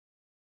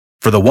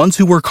For the ones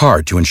who work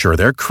hard to ensure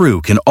their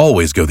crew can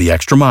always go the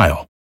extra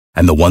mile,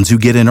 and the ones who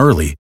get in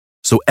early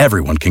so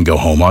everyone can go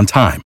home on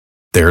time,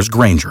 there's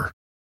Grainger,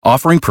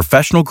 offering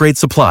professional-grade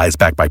supplies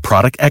backed by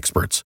product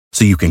experts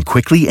so you can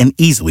quickly and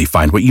easily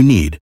find what you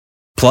need.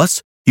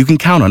 Plus, you can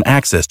count on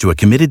access to a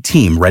committed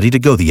team ready to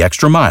go the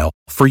extra mile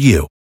for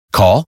you.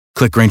 Call,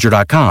 click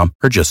Grainger.com,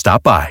 or just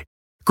stop by.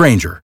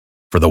 Grainger,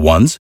 for the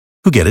ones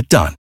who get it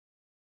done.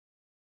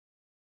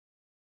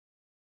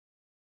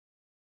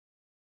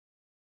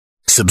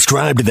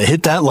 Subscribe to the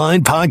Hit That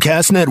Line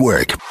Podcast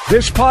Network.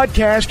 This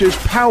podcast is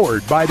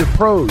powered by the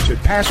pros at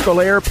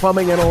Paschal Air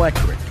Plumbing and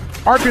Electric.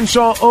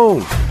 Arkansas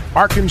owned,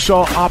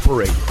 Arkansas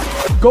operated.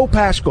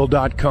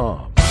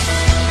 GoPaschal.com.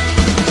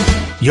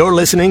 You're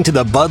listening to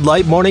the Bud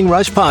Light Morning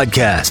Rush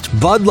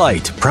Podcast. Bud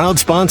Light, proud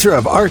sponsor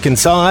of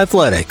Arkansas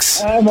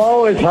Athletics. I'm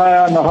always high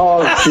on the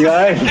hog,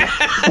 guys.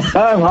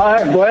 I'm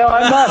high. Well,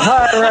 I'm not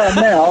high right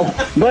now,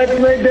 but the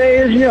day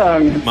is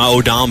young. My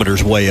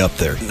odometer's way up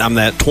there. I'm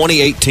that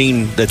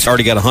 2018 that's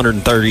already got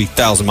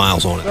 130,000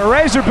 miles on it. The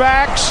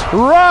Razorbacks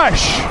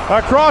rush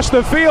across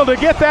the field to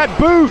get that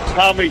boot.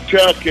 Tommy,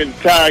 Chuck, and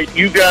Ty,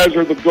 you guys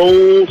are the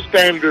gold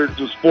standards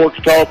of sports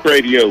talk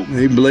radio.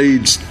 He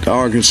bleeds to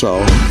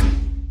Arkansas.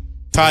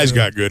 Ty's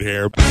got good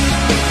hair.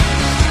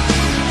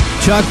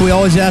 Chuck, we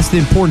always ask the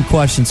important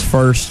questions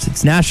first.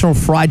 It's National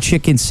Fried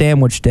Chicken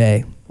Sandwich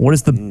Day. What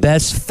is the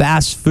best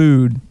fast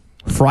food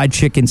fried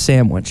chicken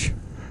sandwich?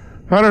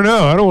 I don't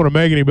know. I don't want to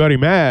make anybody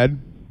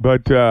mad,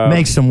 but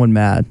make someone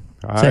mad.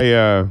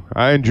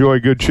 I enjoy a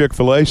good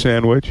Chick-fil-A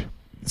sandwich.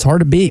 It's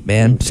hard to beat,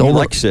 man. So you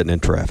like sitting in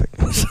traffic.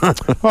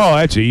 Oh,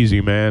 that's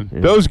easy, man.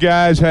 Yeah. Those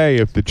guys, hey,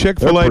 if the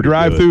Chick-fil-A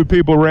drive-through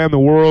people ran the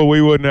world,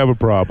 we wouldn't have a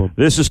problem.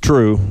 This is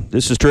true.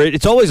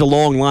 It's always a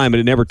long line, but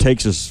it never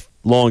takes as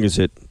long as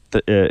it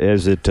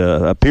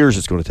appears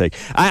it's going to take.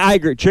 I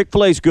agree.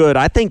 Chick-fil-A's good.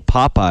 I think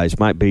Popeyes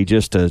might be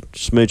just a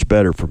smidge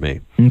better for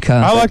me. Okay.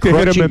 I like to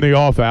hit them in the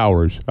off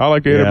hours.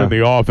 when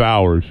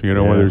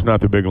there's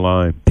not the big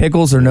line.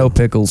 Pickles or no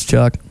pickles,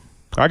 Chuck?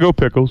 I go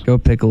pickles. Go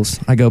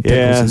pickles. I go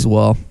pickles as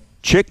well.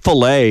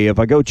 Chick-fil-A, if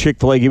I go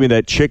Chick-fil-A, give me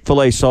that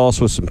Chick-fil-A sauce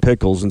with some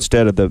pickles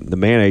instead of the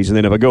mayonnaise. And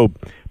then if I go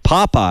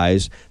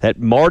Popeyes, that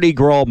Mardi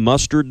Gras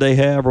mustard they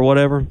have or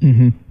whatever,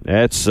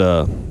 that's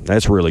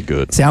really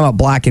good. See, I'm a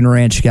black and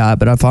ranch guy,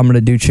 but if I'm going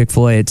to do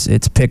Chick-fil-A,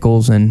 it's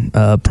pickles and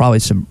probably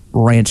some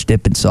ranch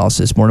dipping sauce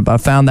this morning. But I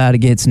found that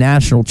against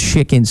National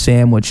Chicken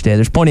Sandwich Day.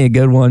 There's plenty of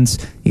good ones.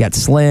 You got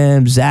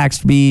Slim's,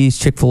 Zaxby's,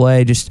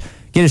 Chick-fil-A. Just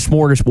get a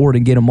smorgasbord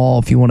and get them all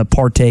if you want to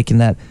partake in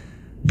that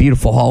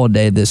beautiful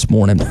holiday this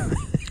morning.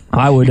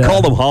 I would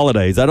call them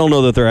holidays. I don't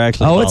know that they're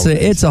actually holidays.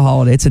 It's a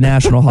holiday. It's a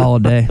national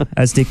holiday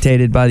as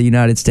dictated by the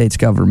United States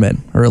government,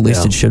 or at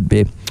least it should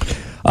be.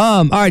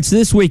 All right, so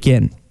this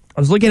weekend, I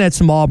was looking at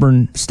some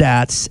Auburn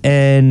stats,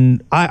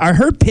 and I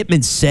heard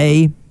Pittman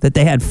say that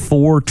they had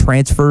 4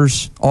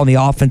 transfers on the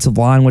offensive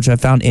line, which I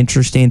found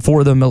interesting.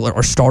 4 of them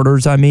are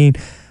starters, I mean.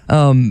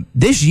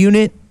 This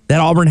unit that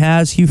Auburn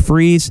has, Hugh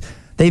Freeze,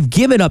 they've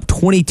given up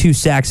 22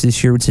 sacks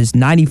this year, which is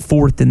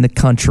 94th in the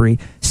country.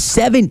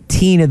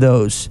 17 of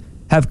those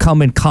have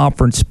come in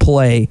conference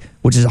play,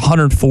 which is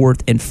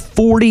 104th, and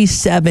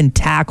 47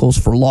 tackles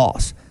for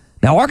loss.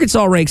 Now,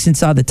 Arkansas ranks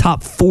inside the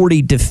top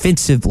 40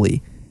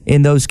 defensively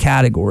in those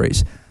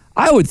categories.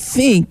 I would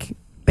think,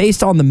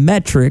 based on the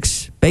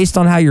metrics, based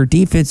on how your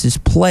defense is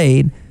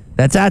played,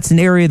 that's an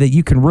area that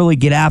you can really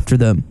get after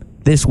them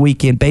this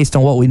weekend based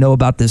on what we know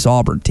about this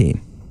Auburn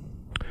team.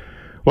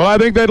 Well, I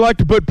think they'd like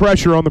to put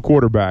pressure on the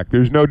quarterback.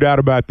 There's no doubt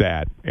about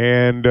that.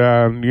 And,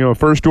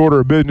 first order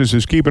of business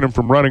is keeping them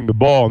from running the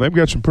ball. And they've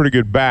got some pretty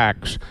good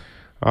backs.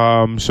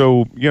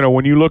 So,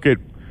 when you look at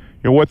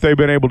what they've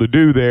been able to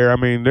do there, I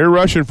mean, they're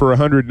rushing for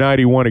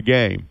 191 a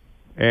game.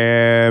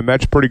 And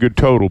that's a pretty good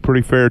total,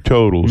 pretty fair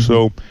total.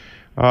 So,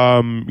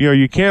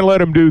 you can't let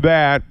them do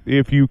that.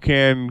 If you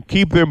can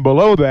keep them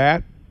below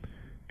that,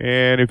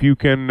 and if you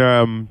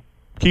can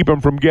keep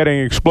them from getting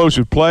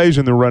explosive plays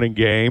in the running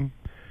game,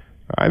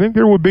 I think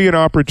there would be an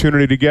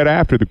opportunity to get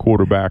after the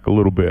quarterback a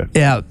little bit.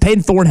 Yeah,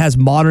 Peyton Thorne has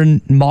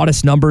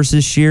modest numbers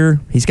this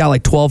year. He's got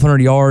like 1,200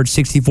 yards,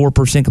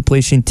 64%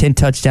 completion, 10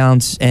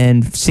 touchdowns,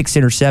 and 6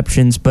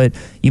 interceptions. But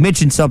you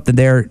mentioned something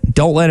there.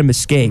 Don't let him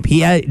escape. He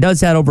does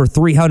have over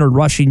 300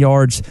 rushing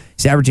yards.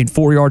 He's averaging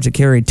 4 yards a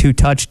carry and 2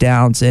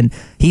 touchdowns. And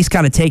he's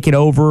kind of taken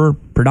over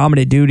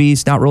predominant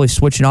duties, not really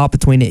switching off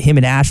between him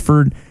and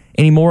Ashford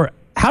anymore.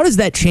 How does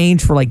that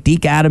change for like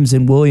Deke Adams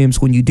and Williams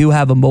when you do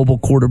have a mobile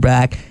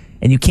quarterback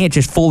and you can't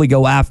just fully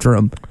go after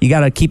them? You got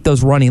to keep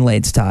those running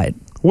lanes tight.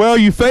 Well,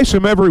 you face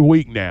them every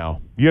week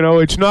now.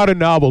 It's not a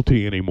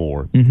novelty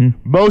anymore.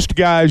 Most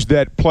guys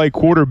that play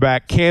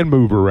quarterback can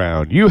move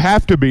around. You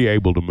have to be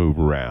able to move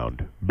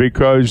around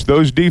because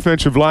those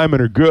defensive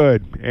linemen are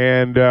good.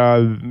 And,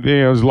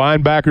 there's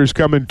linebackers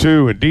coming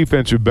too and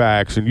defensive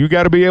backs, and you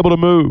got to be able to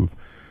move.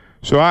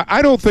 So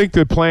I don't think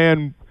the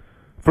plan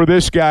for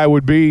this guy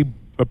would be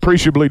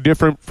appreciably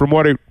different from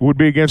what it would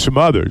be against some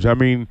others. I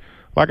mean,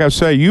 like I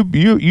say,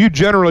 you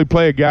generally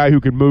play a guy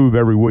who can move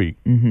every week.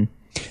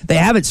 They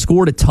haven't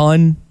scored a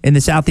ton in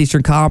the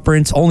Southeastern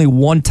Conference. Only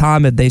one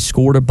time have they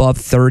scored above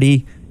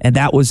 30, and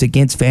that was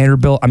against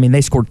Vanderbilt. I mean,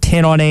 they scored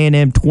 10 on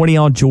A&M, 20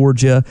 on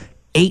Georgia,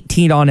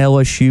 18 on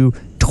LSU,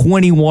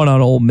 21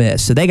 on Ole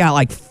Miss. So they got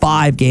like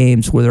 5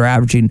 games where they're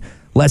averaging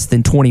less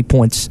than 20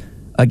 points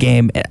a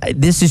game.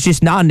 This is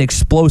just not an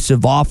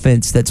explosive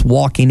offense that's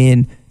walking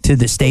in to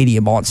the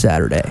stadium on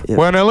Saturday.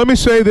 Well, now let me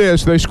say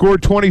this. They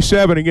scored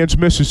 27 against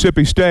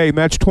Mississippi State, and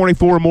that's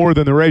 24 more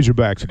than the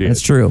Razorbacks did.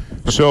 That's true.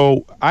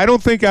 So I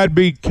don't think I'd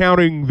be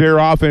counting their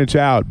offense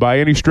out by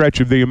any stretch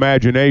of the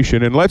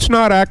imagination. And let's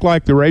not act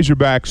like the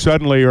Razorbacks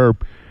suddenly are,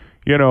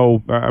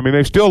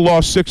 they've still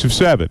lost 6 of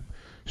 7.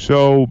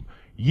 So,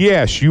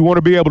 yes, you want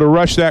to be able to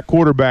rush that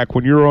quarterback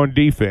when you're on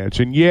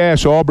defense. And,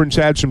 yes, Auburn's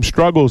had some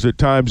struggles at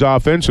times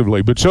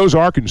offensively, but so's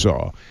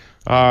Arkansas.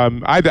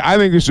 I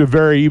think this is a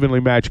very evenly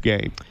matched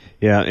game.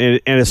 Yeah,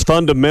 and as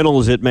fundamental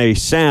as it may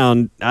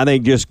sound, I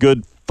think just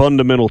good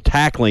fundamental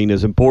tackling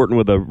is important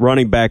with a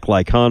running back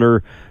like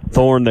Hunter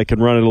Thorne that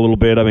can run it a little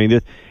bit. I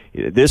mean,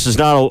 this is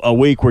not a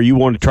week where you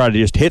want to try to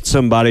just hit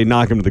somebody and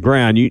knock them to the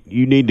ground.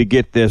 You need to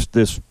get this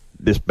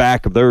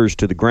back of theirs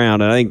to the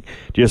ground. And I think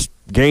just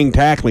gang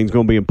tackling is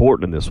going to be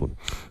important in this one.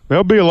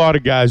 There'll be a lot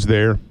of guys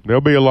there.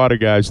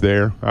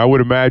 I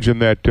would imagine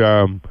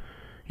that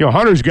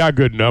Hunter's got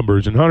good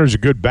numbers, and Hunter's a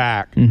good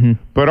back. Mm-hmm.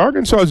 But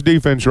Arkansas's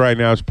defense right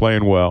now is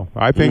playing well.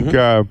 I think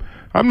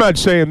I'm not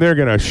saying they're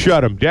going to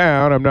shut them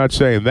down. I'm not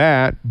saying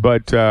that.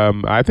 But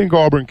I think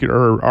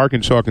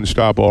Arkansas can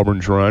stop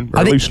Auburn's run, or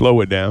at least slow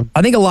it down.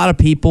 I think a lot of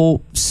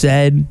people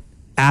said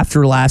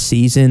after last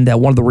season that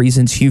one of the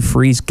reasons Hugh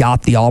Freeze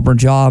got the Auburn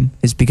job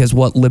is because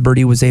what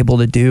Liberty was able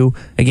to do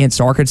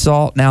against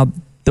Arkansas. Now,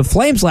 the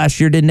Flames last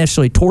year didn't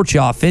necessarily torch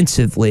you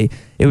offensively.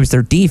 It was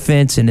their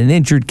defense and an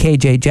injured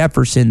KJ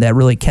Jefferson that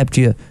really kept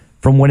you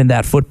from winning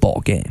that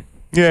football game.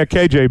 Yeah,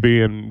 KJ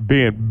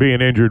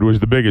being injured was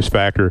the biggest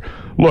factor.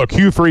 Look,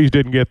 Hugh Freeze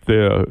didn't get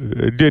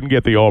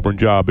the Auburn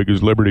job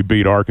because Liberty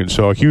beat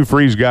Arkansas. Hugh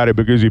Freeze got it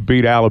because he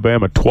beat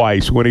Alabama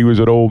twice when he was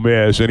at Ole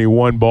Miss, and he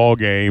won ball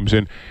games,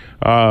 and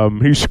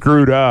he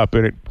screwed up,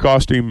 and it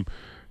cost him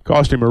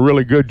a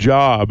really good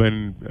job.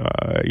 And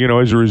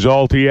as a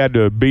result, he had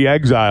to be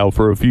exiled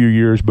for a few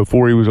years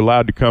before he was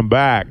allowed to come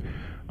back.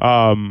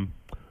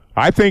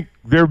 I think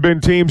there have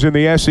been teams in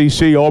the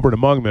SEC, Auburn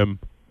among them,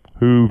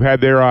 who've had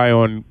their eye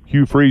on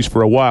Hugh Freeze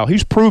for a while.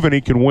 He's proven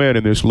he can win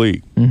in this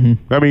league.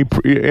 Mm-hmm. I mean,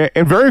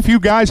 and very few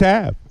guys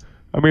have.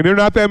 I mean, there are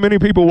not that many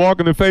people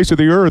walking the face of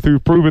the earth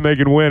who've proven they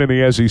can win in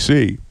the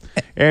SEC.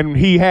 And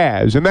he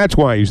has, and that's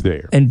why he's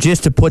there. And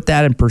just to put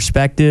that in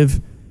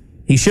perspective,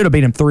 he should have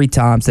beat him 3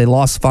 times. They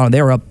lost the final.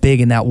 They were up big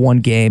in that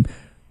one game.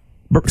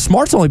 But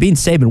Smart's only beaten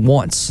Saban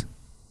once.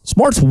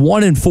 Smart's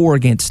 1-4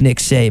 against Nick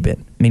Saban.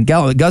 I mean,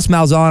 Gus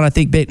Malzahn, I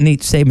think, beat Nick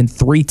Saban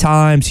 3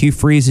 times. Hugh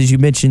Freeze, as you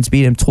mentioned,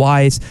 beat him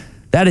twice.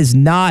 That is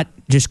not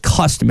just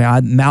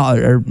customary.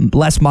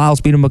 Les Miles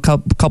beat him a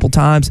couple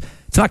times.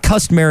 It's not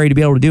customary to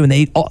be able to do. And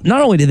they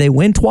not only did they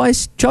win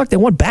twice, Chuck, they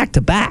won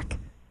back-to-back.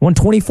 Won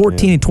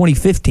 2014 and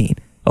 2015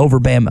 over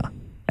Bama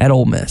at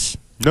Ole Miss.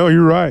 No,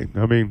 you're right.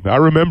 I mean, I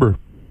remember.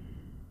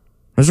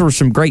 Those were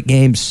some great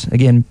games,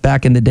 again,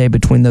 back in the day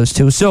between those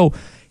two. So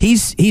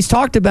he's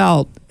talked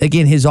about,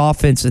 again, his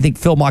offense. I think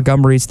Phil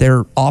Montgomery's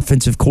their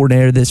offensive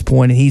coordinator at this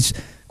point, and he's,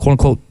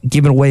 quote-unquote,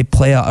 giving away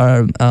play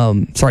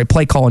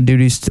calling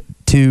duties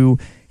to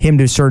him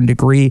to a certain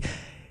degree.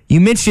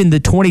 You mentioned the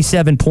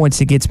 27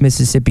 points against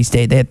Mississippi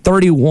State. They had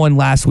 31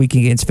 last week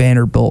against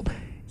Vanderbilt.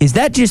 Is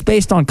that just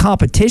based on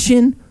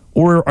competition,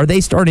 or are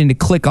they starting to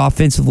click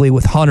offensively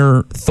with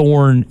Hunter,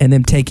 Thorne, and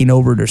them taking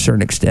over to a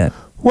certain extent?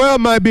 Well,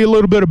 it might be a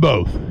little bit of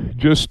both,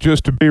 just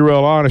to be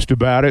real honest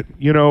about it.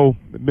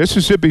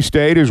 Mississippi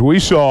State, as we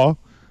saw,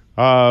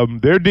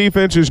 their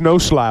defense is no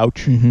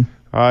slouch. Mm-hmm.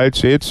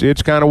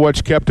 It's kind of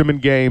what's kept them in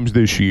games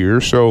this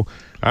year. So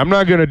I'm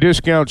not going to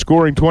discount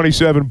scoring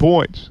 27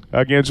 points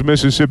against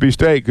Mississippi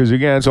State because,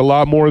 again, it's a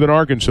lot more than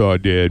Arkansas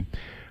did.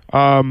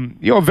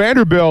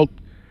 Vanderbilt,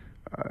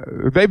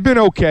 they've been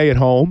okay at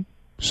home.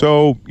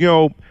 So,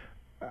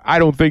 I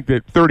don't think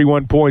that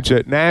 31 points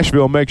at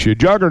Nashville makes you a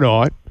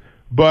juggernaut,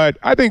 but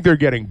I think they're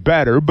getting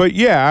better. But,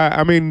 yeah,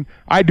 I mean,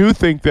 I do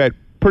think that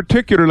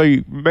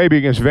particularly maybe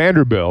against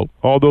Vanderbilt,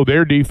 although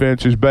their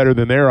defense is better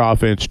than their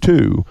offense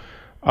too,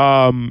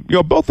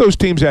 both those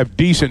teams have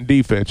decent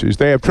defenses.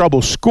 They have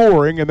trouble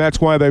scoring, and that's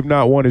why they've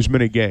not won as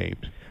many games.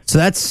 So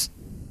that's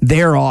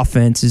their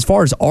offense. As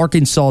far as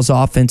Arkansas's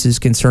offense is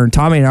concerned,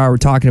 Tommy and I were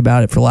talking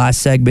about it for the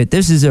last segment.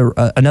 This is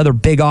another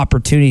big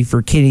opportunity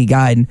for Kenny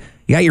Guiden.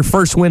 You got your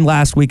first win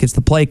last week as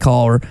the play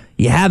caller.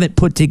 You haven't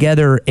put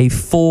together a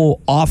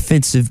full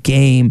offensive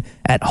game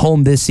at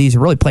home this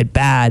season. Really played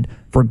bad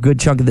for a good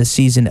chunk of the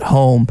season at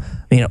home.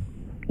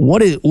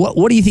 What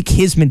do you think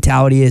his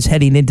mentality is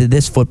heading into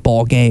this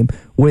football game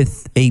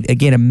with a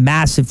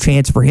massive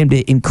chance for him to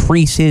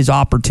increase his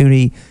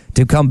opportunity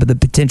to come to the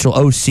potential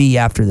OC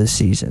after this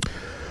season?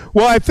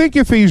 Well, I think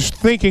if he's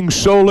thinking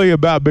solely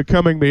about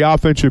becoming the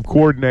offensive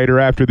coordinator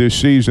after this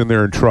season,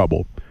 they're in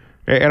trouble.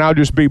 And I'll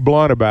just be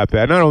blunt about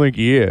that. And I don't think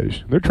he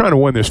is. They're trying to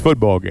win this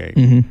football game.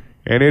 Mm-hmm.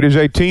 and it is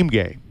a team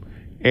game.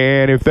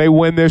 And if they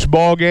win this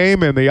ball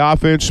game and the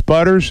offense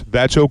sputters,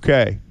 that's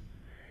okay.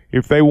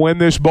 If they win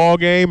this ball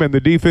game and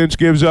the defense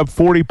gives up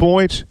 40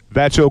 points,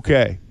 that's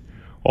okay.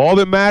 All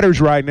that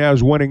matters right now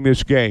is winning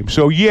this game.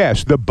 So,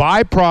 yes, the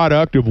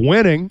byproduct of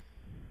winning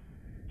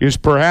is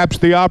perhaps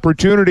the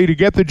opportunity to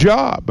get the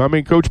job. I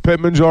mean, Coach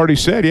Pittman's already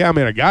said,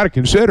 I got to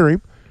consider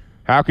him.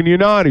 How can you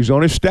not? He's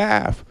on his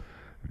staff.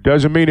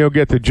 Doesn't mean he'll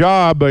get the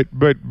job,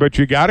 but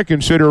you got to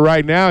consider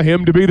right now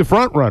him to be the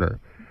front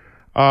runner.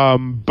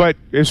 But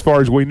as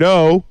far as we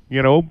know,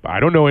 I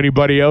don't know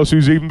anybody else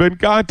who's even been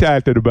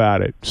contacted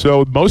about it.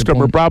 So most of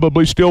them are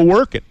probably still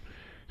working.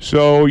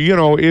 So,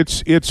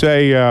 it's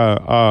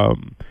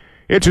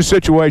a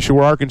situation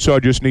where Arkansas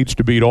just needs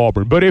to beat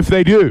Auburn. But if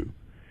they do,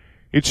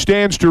 it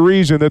stands to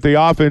reason that the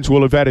offense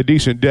will have had a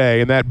decent day,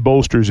 and that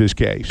bolsters his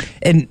case.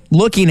 And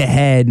looking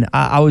ahead,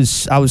 I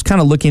was kind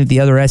of looking at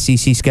the other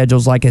SEC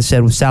schedules, like I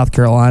said, with South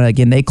Carolina.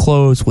 Again, they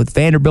close with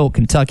Vanderbilt,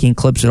 Kentucky, and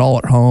Clemson all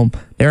at home.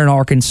 They're in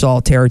Arkansas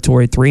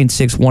territory,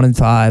 3-6,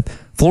 1-5.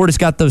 Florida's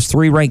got those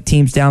 3 ranked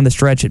teams down the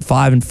stretch at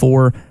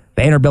 5-4.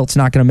 Vanderbilt's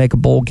not going to make a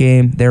bowl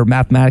game. They're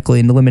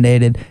mathematically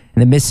eliminated.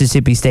 And then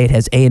Mississippi State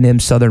has A&M,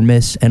 Southern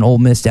Miss, and Ole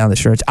Miss down the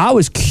stretch. I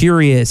was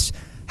curious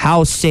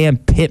how Sam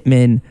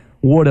Pittman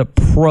would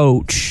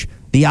approach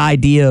the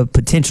idea of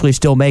potentially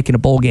still making a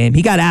bowl game.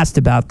 He got asked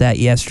about that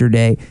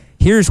yesterday.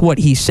 Here's what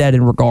he said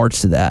in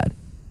regards to that.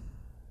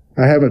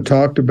 I haven't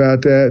talked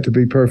about that, to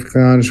be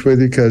perfectly honest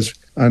with you, because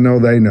I know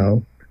they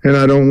know. And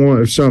I don't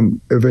want,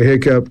 if a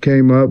hiccup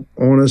came up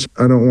on us,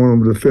 I don't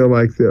want them to feel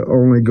like the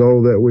only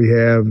goal that we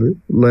have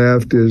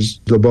left is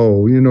the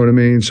bowl. You know what I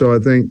mean? So I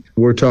think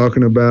we're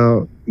talking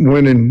about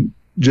winning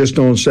just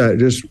on Saturday,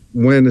 just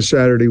win the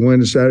Saturday.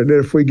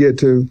 If we get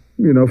to,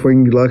 if we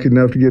can be lucky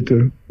enough to get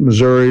to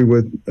Missouri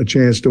with a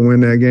chance to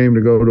win that game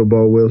to go to a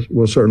bowl,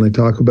 we'll certainly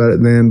talk about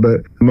it then.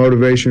 But the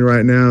motivation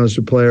right now is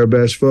to play our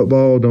best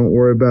football. Don't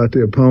worry about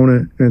the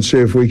opponent, and see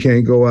if we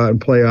can't go out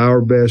and play our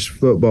best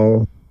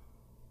football.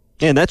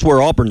 And that's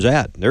where Auburn's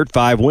at. They're at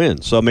 5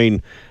 wins. So, I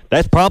mean,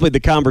 that's probably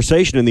the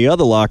conversation in the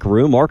other locker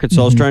room.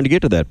 Arkansas is trying to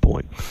get to that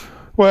point.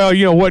 Well,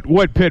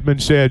 what Pittman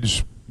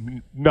said's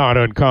not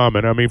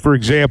uncommon. I mean, for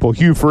example,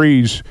 Hugh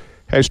Freeze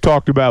has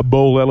talked about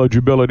bowl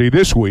eligibility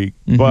this week,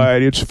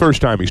 but it's the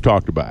first time he's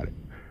talked about it.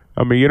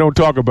 I mean, you don't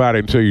talk about it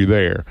until you're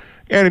there.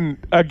 And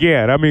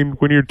again, I mean,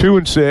 when you're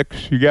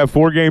 2-6, you got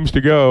 4 games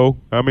to go.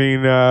 I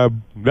mean,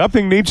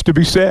 nothing needs to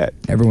be said.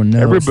 Everyone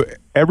knows.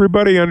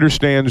 Everybody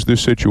understands the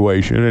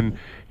situation, and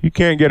you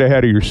can't get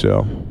ahead of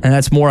yourself. And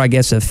that's more, I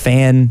guess, a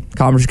fan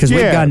conversation.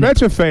 Because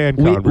that's a fan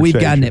conversation. We've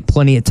gotten it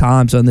plenty of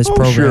times on this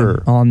program,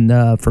 sure.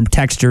 From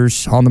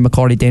texters on the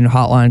McCarty Daniel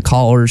Hotline,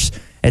 callers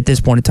at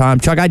this point in time.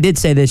 Chuck, I did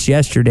say this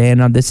yesterday,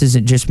 and this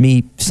isn't just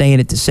me saying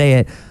it to say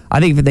it. I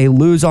think if they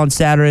lose on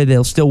Saturday,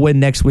 they'll still win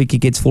next week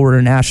against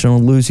Florida National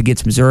and lose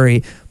against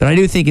Missouri. But I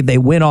do think if they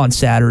win on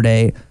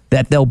Saturday,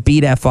 that they'll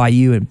beat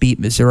FIU and beat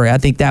Missouri. I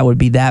think that would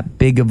be that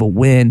big of a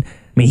win.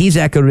 I mean, he's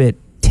echoed it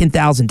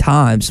 10,000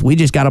 times. We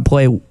just got to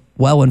play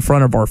well in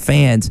front of our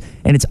fans.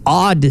 And it's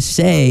odd to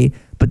say,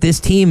 but this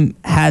team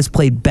has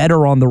played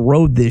better on the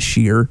road this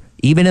year,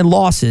 even in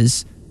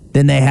losses,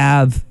 than they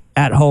have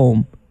at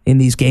home in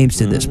these games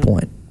to this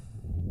point.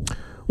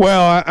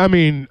 Well, I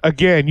mean,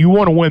 again, you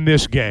want to win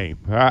this game.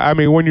 I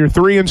mean, when you're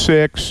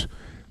 3-6,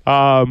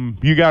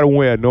 you got to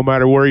win no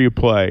matter where you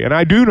play. And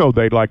I do know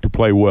they'd like to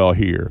play well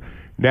here.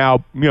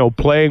 Now,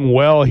 playing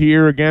well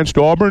here against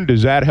Auburn,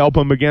 does that help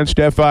them against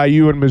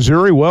FIU and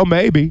Missouri? Well,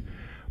 maybe.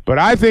 But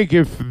I think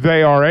if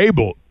they are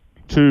able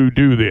to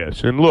do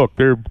this, and look,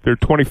 they're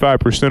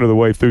 25% of the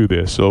way through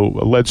this, so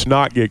let's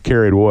not get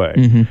carried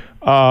away.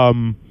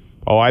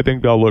 I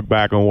think they'll look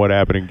back on what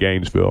happened in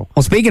Gainesville.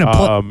 Well, speaking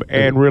of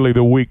and really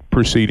the week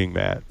preceding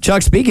that.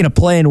 Chuck, speaking of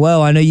playing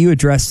well, I know you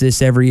address this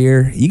every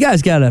year. You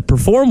guys got to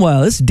perform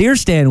well. This is Deer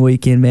Stand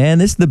weekend, man.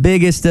 This is the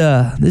biggest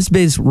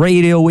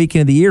radio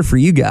weekend of the year for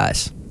you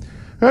guys.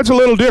 That's a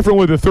little different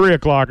with the 3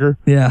 o'clocker.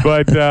 Yeah.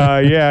 But,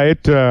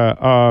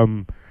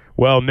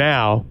 well,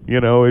 now,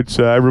 it's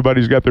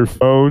everybody's got their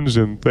phones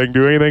and they can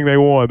do anything they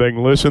want. They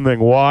can listen, they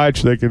can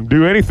watch, they can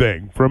do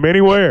anything from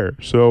anywhere.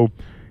 So,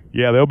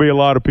 yeah, there'll be a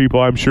lot of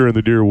people, I'm sure, in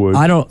the Deerwoods.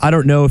 I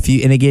don't know if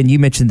you, and again, you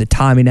mentioned the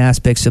timing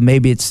aspect, so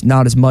maybe it's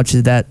not as much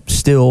as that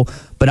still.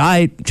 But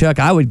Chuck,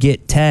 I would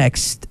get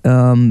text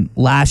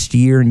last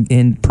year and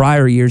in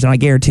prior years, and I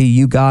guarantee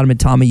you got them, and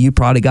Tommy, you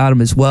probably got them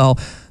as well,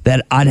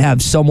 that I'd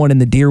have someone in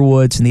the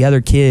Deerwoods, and the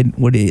other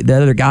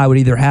guy would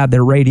either have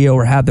their radio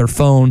or have their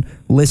phone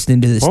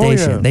listening to the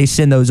station. Yeah. They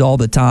send those all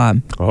the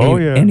time.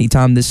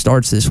 Anytime this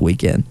starts this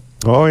weekend.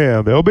 Oh,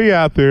 yeah. They'll be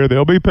out there.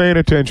 They'll be paying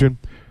attention.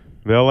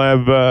 They'll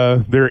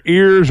have their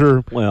ears or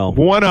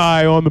one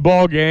eye on the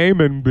ball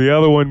game and the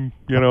other one,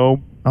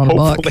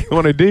 hopefully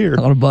on a deer.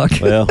 On a buck.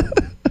 Well,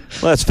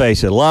 Let's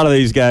face it, a lot of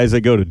these guys,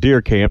 they go to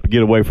deer camp to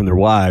get away from their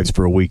wives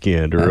for a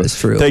weekend or That's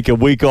true. take a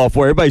week off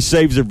where everybody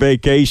saves their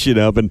vacation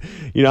up. And,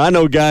 I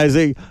know guys,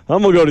 I'm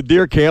going to go to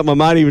deer camp. I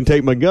might even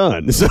take my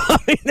gun. So,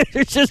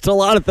 there's just a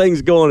lot of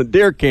things going at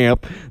deer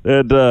camp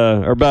that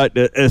are about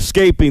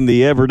escaping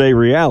the everyday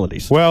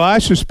realities. Well, I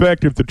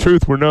suspect if the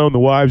truth were known, the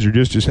wives are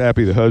just as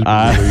happy the husbands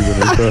are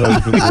leaving as the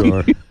husbands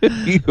are.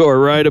 You are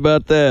right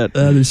about that.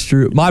 That is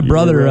true. My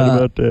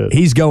brother,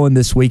 he's going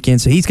this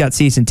weekend, so he's got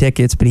season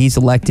tickets, but he's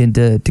electing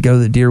to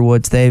go to the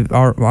Deerwoods.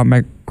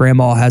 My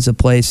grandma has a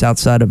place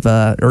outside of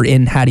or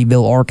in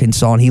Hattieville,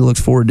 Arkansas, and he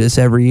looks forward to this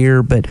every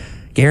year. But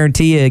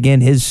guarantee you,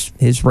 again,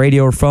 his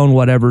radio or phone,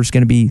 whatever, is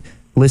going to be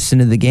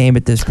listening to the game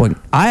at this point.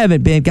 I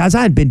haven't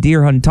been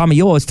deer hunting. Tommy,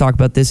 you always talk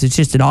about this. It's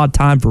just an odd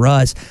time for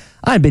us.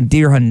 I haven't been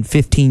deer hunting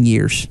 15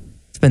 years.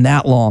 It's been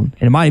that long,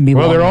 and it might be.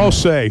 Well, they're all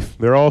safe.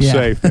 They're all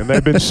safe, and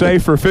they've been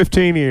safe for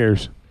 15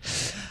 years.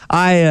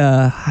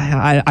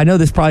 I know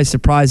this probably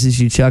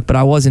surprises you, Chuck, but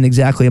I wasn't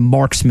exactly a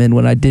marksman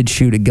when I did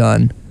shoot a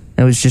gun.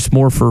 It was just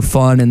more for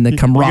fun and the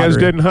camaraderie. You guys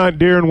didn't hunt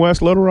deer in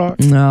West Little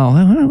Rock?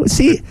 No.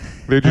 See,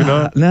 did you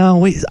not?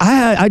 No.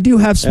 I do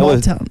have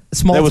small town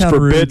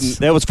roots.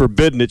 That was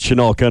forbidden at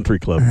Chenal Country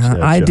Club.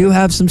 I do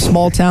have some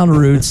small town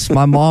roots.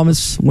 My mom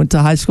went to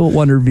high school at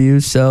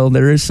Wonderview, so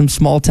there is some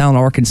small town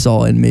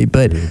Arkansas in me.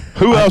 But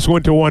who else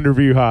went to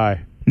Wonderview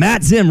High?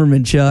 Matt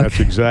Zimmerman, Chuck. That's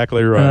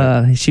exactly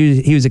right.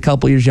 He was a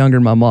couple years younger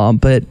than my mom,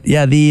 but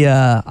yeah,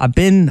 I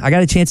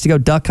got a chance to go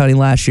duck hunting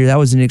last year. That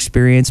was an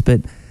experience, but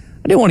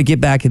I do want to get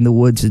back in the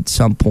woods at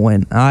some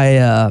point.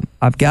 My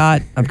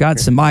buddy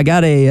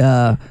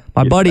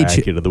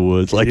back into the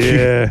woods like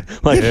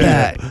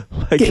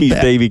he's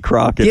Davy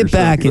Crockett. Get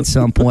back at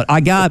some point.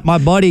 My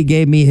buddy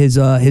gave me his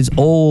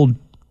old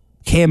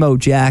camo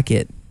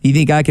jacket. You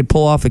think I could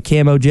pull off a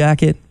camo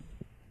jacket?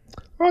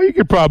 Well, you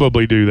could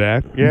probably do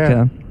that. Yeah.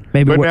 Okay.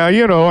 Maybe. But now,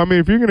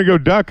 if you're going to go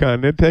duck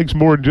hunting, it takes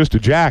more than just a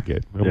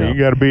jacket. I mean, you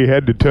got to be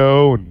head to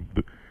toe, and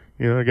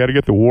you got to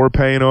get the war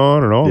paint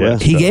on and all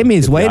that. He gave me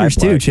his waders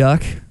too,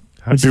 Chuck.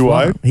 Do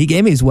what? He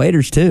gave me his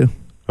waders too.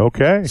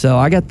 Okay. So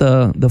I got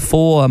the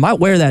full. I might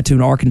wear that to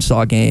an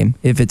Arkansas game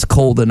if it's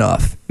cold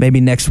enough.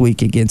 Maybe next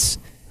week against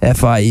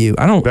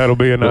FIU. That'll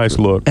be a nice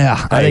look.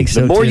 Yeah, I think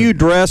so. The more too. you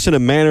dress in a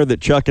manner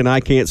that Chuck and I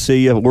can't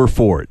see you, we're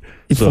for it.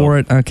 For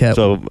it, okay.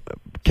 So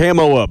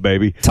camo up,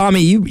 baby. Tommy,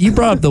 you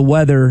brought up the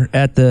weather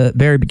at the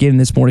very beginning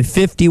this morning.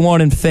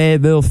 51 in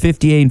Fayetteville,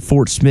 58 in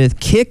Fort Smith.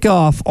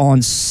 Kickoff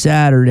on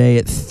Saturday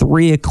at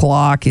 3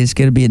 o'clock is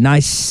going to be a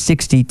nice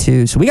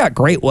 62. So we got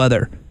great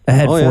weather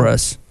ahead for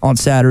us on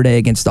Saturday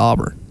against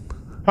Auburn.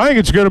 I think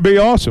it's going to be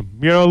awesome.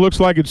 It looks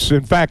like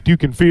in fact, you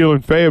can feel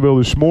in Fayetteville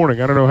this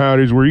morning. I don't know how it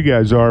is where you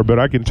guys are, but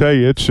I can tell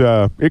you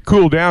it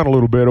cooled down a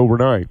little bit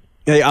overnight.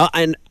 Yeah,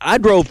 and I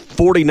drove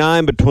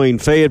 49 between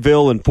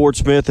Fayetteville and Fort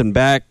Smith and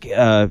back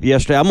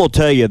yesterday. I'm going to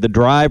tell you, the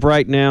drive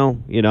right now,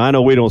 I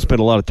know we don't spend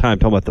a lot of time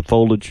talking about the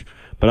foliage,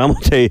 but I'm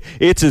going to tell you,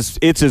 it's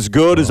as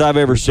good as I've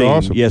ever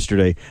seen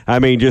yesterday. I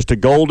mean, just a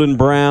golden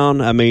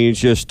brown. I mean,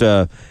 it's just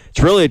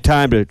it's really a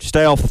time to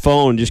stay off the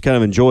phone and just kind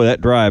of enjoy that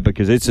drive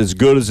because it's as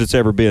good as it's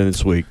ever been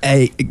this week.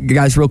 Hey,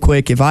 guys, real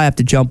quick, if I have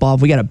to jump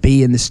off, we got a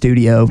bee in the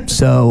studio,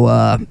 so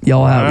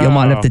y'all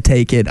might have to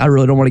take it. I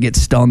really don't want to get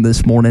stung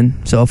this morning,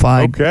 so if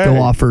I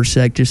go off for a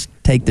sec, just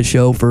take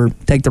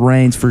the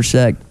reins for a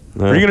sec.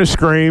 Are you going to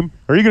scream?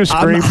 Ty?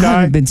 I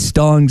haven't been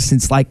stung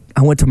since I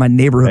went to my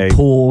neighborhood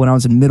pool when I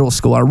was in middle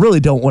school. I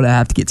really don't want to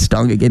have to get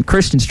stung again.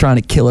 Christian's trying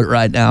to kill it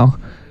right now.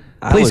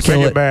 Please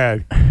kill it.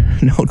 Bad.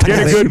 No,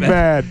 get it good and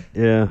bad.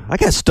 Yeah, I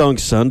got stung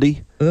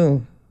Sunday.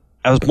 Oh.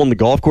 I was on the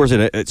golf course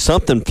and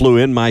something flew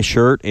in my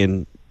shirt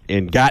and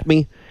got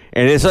me.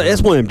 And it's one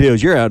of them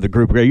deals. You're out of the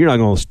group. You're not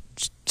going to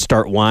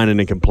start whining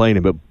and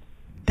complaining, but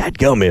that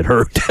gum, it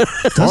hurt.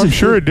 I'm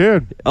sure it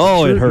did.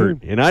 Oh, it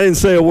hurt. And I didn't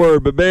say a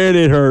word, but man,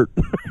 it hurt.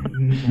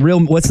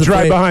 What's the phrase?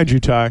 Right behind you,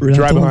 Ty.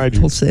 Right behind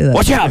you. Don't say that.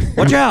 Watch out.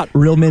 Watch out.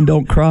 Real men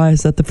don't cry.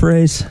 Is that the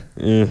phrase?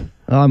 Yeah.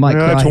 Oh, I might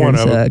cry that's here one in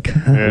a of sec.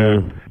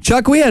 them. Yeah.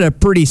 Chuck, we had a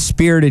pretty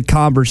spirited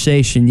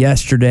conversation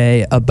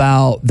yesterday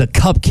about the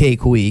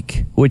Cupcake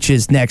Week, which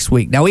is next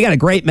week. Now, we got a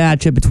great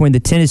matchup between the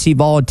Tennessee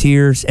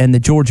Volunteers and the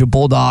Georgia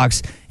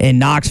Bulldogs in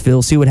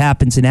Knoxville. See what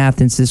happens in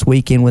Athens this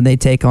weekend when they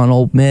take on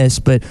Ole Miss.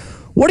 But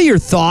what are your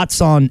thoughts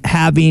on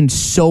having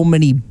so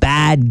many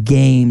bad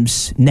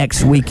games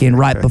next weekend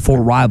right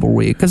before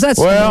rivalry? Because that's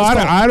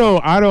I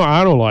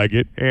don't like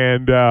it.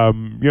 And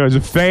as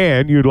a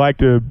fan, you'd like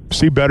to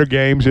see better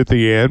games at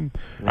the end.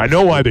 I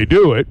know why they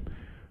do it.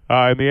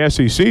 In the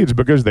SEC, it's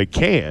because they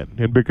can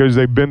and because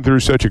they've been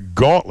through such a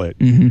gauntlet.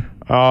 Mm-hmm.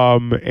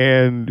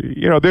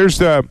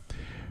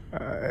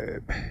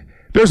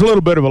 There's a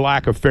little bit of a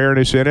lack of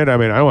fairness in it. I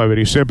mean, I don't have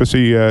any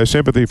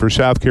sympathy for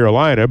South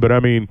Carolina, but I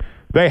mean,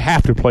 they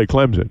have to play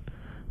Clemson.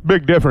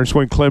 Big difference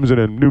between Clemson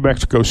and New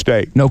Mexico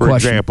State, for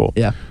example.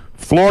 Yeah.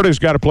 Florida's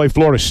got to play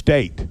Florida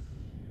State.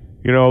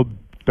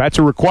 That's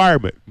a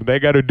requirement. They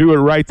got to do it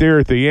right there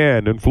at the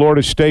end, and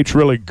Florida State's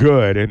really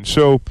good. And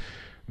so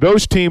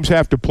those teams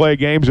have to play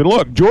games. And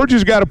look,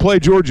 Georgia's got to play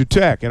Georgia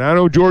Tech, and I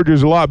know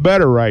Georgia's a lot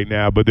better right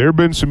now, but there have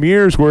been some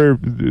years where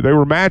they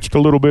were matched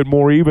a little bit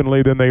more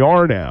evenly than they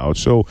are now.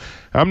 So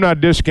I'm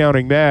not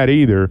discounting that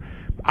either.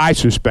 I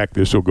suspect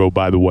this will go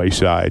by the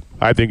wayside.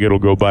 I think it'll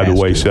go by the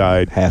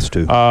wayside. Has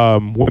to.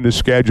 When the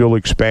schedule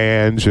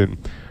expands. And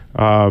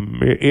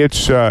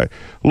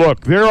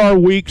look, there are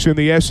weeks in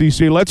the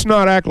SEC. Let's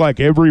not act like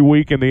every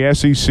week in the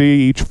SEC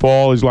each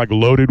fall is like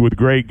loaded with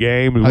great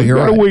games. We've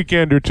got a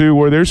weekend or two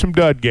where there's some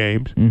dud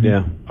games. Mm-hmm.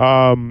 Yeah.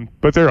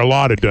 But there are a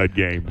lot of dud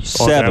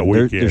games on that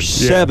weekend. There's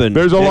 7.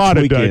 There's a lot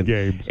of weekend.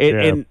 dud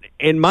games.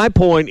 And my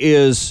point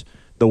is,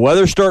 the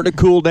weather's starting to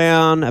cool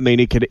down. I mean,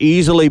 it could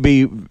easily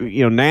be,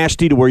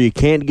 nasty to where you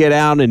can't get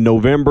out in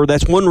November.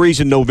 That's one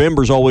reason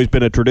November's always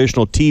been a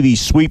traditional TV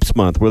sweeps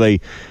month, where they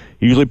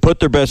usually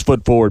put their best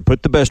foot forward,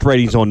 put the best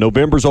ratings on.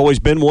 November's always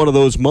been one of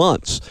those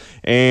months.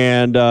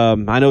 And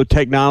I know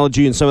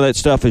technology and some of that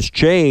stuff has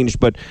changed,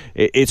 but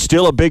it's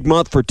still a big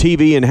month for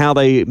TV and how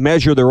they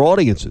measure their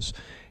audiences.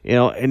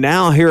 And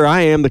now here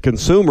I am, the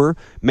consumer.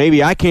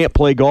 Maybe I can't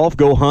play golf,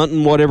 go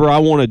hunting, whatever I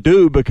want to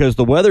do because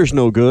the weather's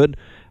no good.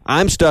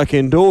 I'm stuck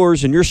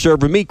indoors, and you're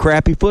serving me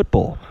crappy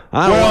football.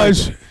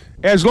 As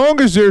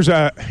long as there's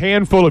a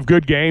handful of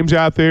good games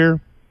out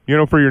there,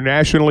 for your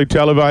nationally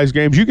televised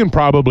games, you can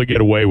probably get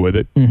away with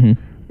it. Mm-hmm.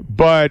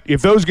 But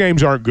if those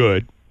games aren't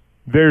good,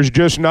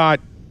 there's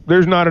not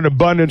an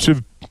abundance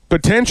of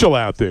potential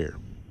out there.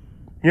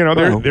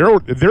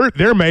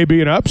 There may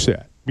be an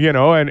upset,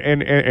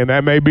 and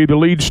that may be the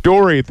lead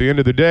story at the end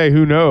of the day.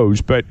 Who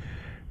knows? But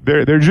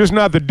there's just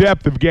not the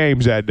depth of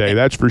games that day,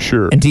 that's for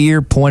sure. And to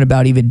your point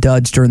about even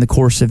duds during the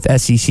course of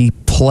SEC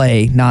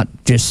play, not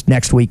just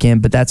next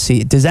weekend, but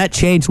does that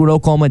change with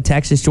Oklahoma and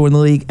Texas join the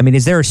league? I mean,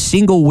 is there a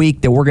single week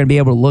that we're going to be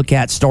able to look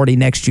at starting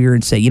next year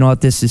and say, you know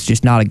what, this is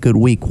just not a good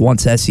week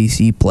once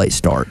SEC play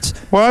starts?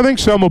 Well, I think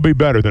some will be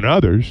better than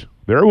others.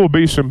 There will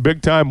be some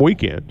big-time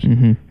weekends.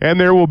 Mm-hmm. And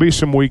there will be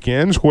some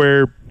weekends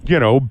where,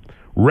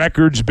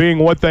 records being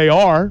what they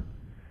are,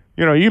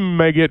 you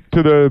may get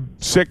to the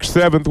 6th,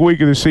 7th week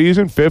of the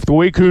season, 5th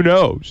week, who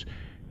knows?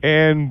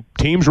 And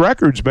teams'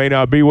 records may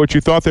not be what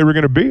you thought they were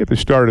going to be at the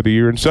start of the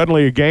year. And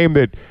suddenly a game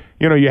that,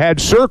 you had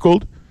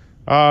circled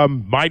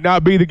might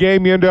not be the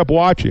game you end up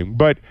watching.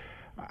 But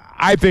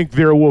I think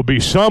there will be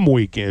some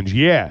weekends,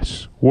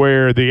 yes,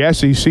 where the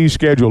SEC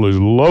schedule is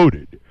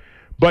loaded.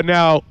 But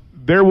now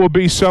there will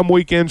be some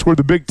weekends where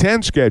the Big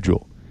Ten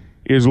schedule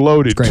is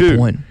loaded That's a too. great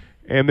point.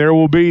 And there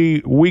will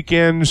be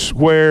weekends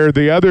where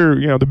the other,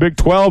 the Big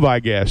 12,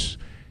 I guess,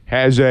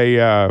 has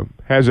a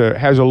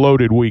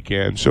loaded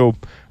weekend. So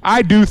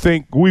I do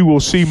think we will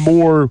see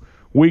more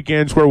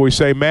weekends where we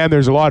say, man,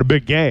 there's a lot of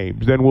big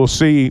games, than we'll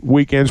see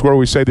weekends where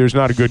we say there's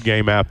not a good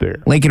game out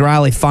there. Lincoln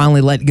Riley finally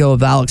let go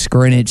of Alex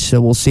Grinich,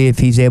 so we'll see if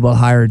he's able to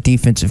hire a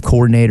defensive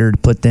coordinator to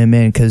put them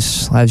in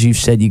because, as you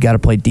said, you got to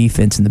play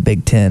defense in the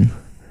Big Ten.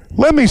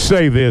 Let me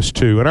say this,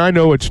 too, and I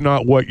know it's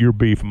not what your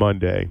Beef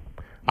Monday.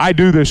 I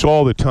do this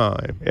all the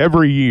time,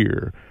 every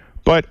year.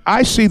 But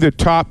I see the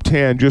top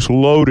 10 just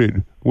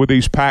loaded with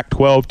these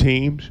Pac-12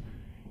 teams.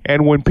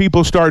 And when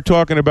people start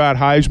talking about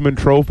Heisman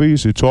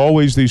trophies, it's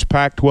always these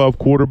Pac-12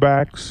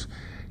 quarterbacks.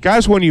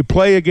 Guys, when you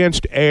play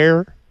against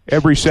air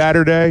every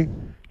Saturday,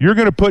 you're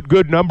going to put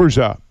good numbers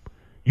up.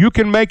 You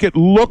can make it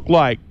look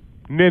like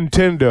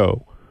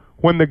Nintendo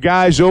when the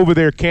guys over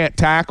there can't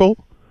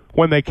tackle,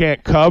 when they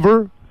can't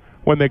cover,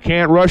 when they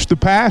can't rush the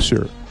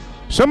passer.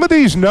 Some of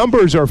these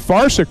numbers are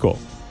farcical.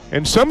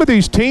 And some of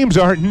these teams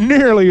aren't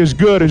nearly as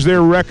good as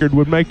their record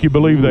would make you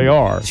believe they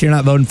are. So you're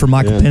not voting for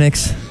Michael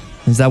Penix?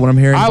 Is that what I'm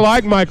hearing? I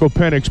like Michael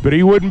Penix, but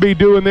he wouldn't be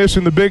doing this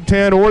in the Big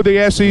Ten or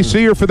the SEC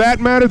or, for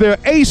that matter, the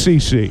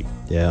ACC.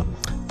 Yeah.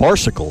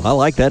 Farcical. I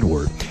like that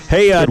word.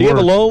 Hey, do you have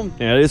a loan?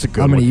 Yeah, it is a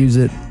good one. I'm going to use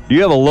it. Do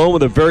you have a loan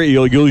with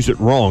you'll use it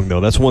wrong, though.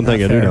 That's one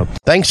thing I do know.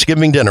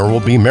 Thanksgiving dinner will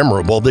be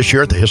memorable this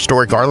year at the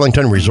historic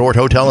Arlington Resort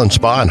Hotel and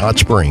Spa in Hot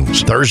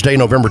Springs. Thursday,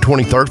 November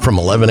 23rd from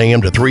 11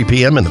 a.m. to 3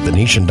 p.m. in the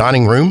Venetian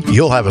Dining Room.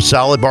 You'll have a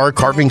salad bar,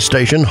 carving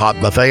station, hot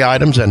buffet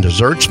items, and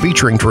desserts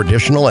featuring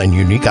traditional and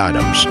unique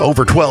items.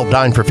 Over 12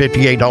 dine for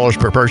 $58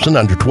 per person,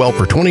 under 12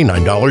 for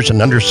 $29,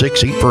 and under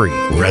 6 eat free.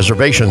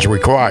 Reservations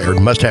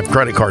required. Must have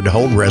credit card to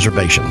hold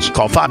reservations.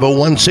 Call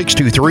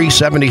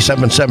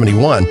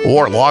 501-623-7771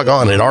 or log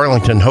on at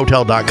arlingtonhotel.com/dining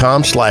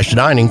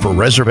for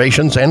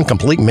reservations and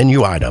complete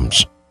menu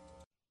items.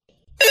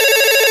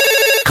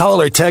 Call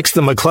or text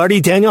the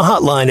McLarty Daniel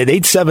hotline at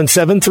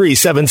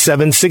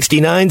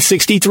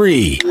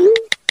 877-377-6963.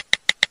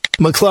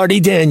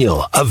 McLarty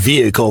Daniel, a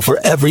vehicle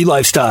for every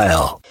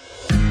lifestyle.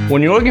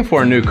 When you're looking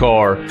for a new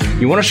car,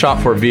 you want to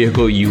shop for a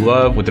vehicle you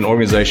love with an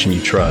organization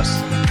you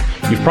trust.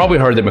 You've probably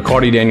heard that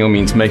McLarty Daniel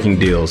means making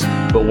deals,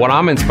 but what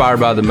I'm inspired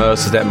by the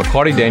most is that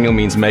McLarty Daniel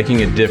means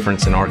making a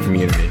difference in our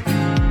community.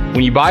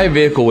 When you buy a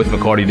vehicle with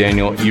McLarty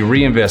Daniel, you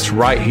reinvest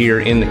right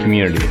here in the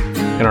community,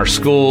 in our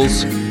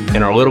schools,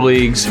 in our little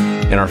leagues,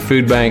 in our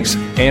food banks,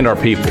 and our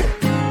people.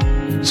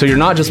 So you're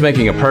not just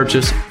making a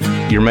purchase,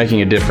 you're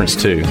making a difference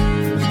too.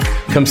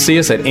 Come see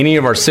us at any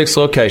of our 6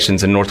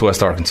 locations in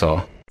Northwest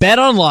Arkansas.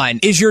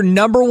 BetOnline is your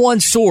number one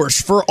source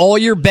for all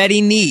your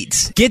betting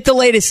needs. Get the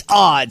latest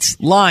odds,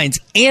 lines,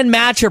 and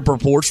matchup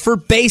reports for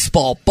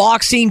baseball,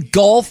 boxing,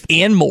 golf,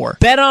 and more.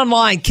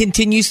 BetOnline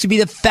continues to be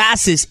the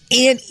fastest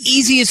and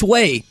easiest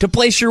way to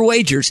place your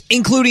wagers,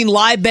 including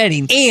live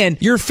betting and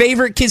your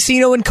favorite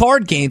casino and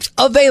card games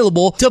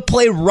available to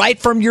play right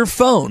from your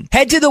phone.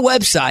 Head to the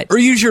website or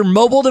use your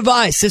mobile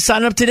device to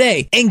sign up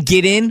today and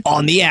get in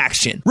on the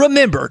action.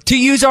 Remember to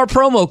use our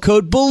promo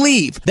code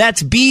BELIEVE,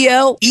 that's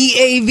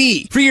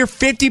BLEAV, for your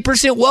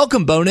 50%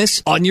 welcome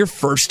bonus on your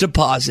first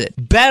deposit.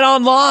 Bet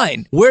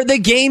online, where the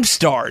game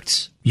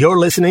starts. You're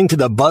listening to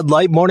the Bud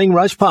Light Morning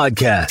Rush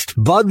Podcast.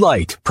 Bud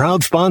Light,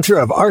 proud sponsor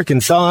of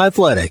Arkansas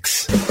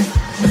Athletics.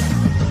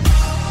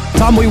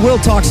 Tom, we will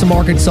talk some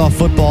Arkansas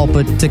football,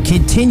 but to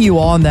continue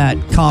on that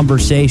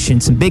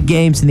conversation, some big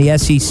games in the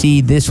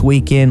SEC this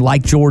weekend,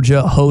 like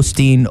Georgia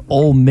hosting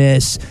Ole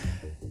Miss.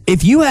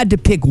 If you had to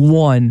pick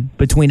one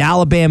between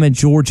Alabama and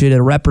Georgia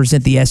to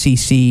represent the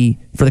SEC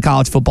for the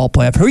college football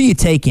playoff, who are you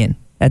taking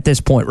at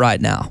this point right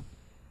now?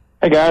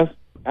 Hey, guys.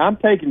 I'm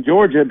taking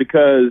Georgia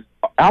because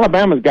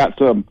Alabama's got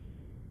some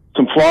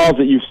flaws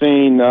that you've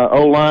seen.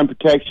 O-line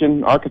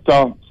protection.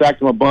 Arkansas sacked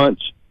them a bunch.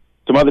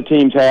 Some other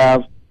teams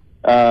have.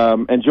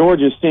 And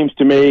Georgia seems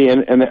to me,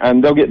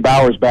 and they'll get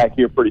Bowers back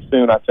here pretty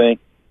soon, I think,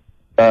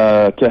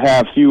 to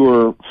have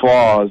fewer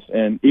flaws.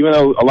 And even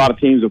though a lot of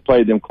teams have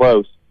played them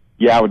close,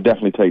 yeah, I would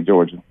definitely take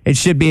Georgia. It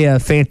should be a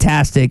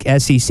fantastic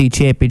SEC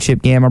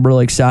championship game. I'm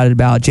really excited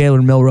about.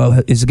 Jalen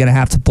Milroe is going to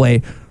have to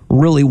play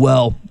really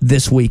well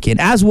this weekend,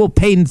 as will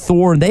Peyton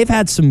Thorne. They've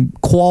had some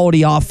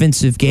quality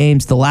offensive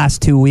games the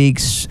last 2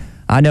 weeks.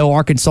 I know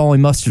Arkansas only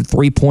mustered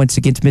 3 points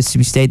against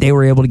Mississippi State. They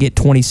were able to get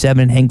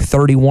 27 and hang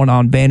 31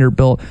 on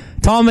Vanderbilt.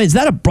 Tom, is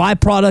that a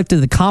byproduct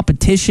of the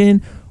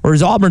competition, or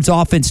has Auburn's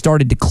offense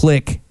started to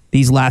click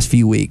these last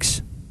few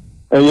weeks?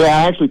 Yeah,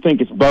 I actually think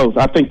it's both.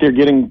 I think they're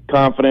getting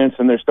confidence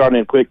and they're starting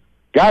to click.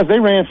 Guys, they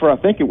ran for, I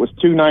think it was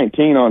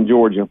 219 on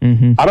Georgia.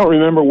 Mm-hmm. I don't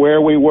remember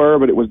where we were,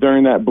 but it was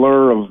during that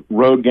blur of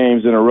road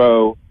games in a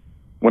row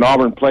when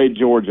Auburn played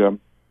Georgia.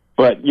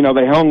 But, you know,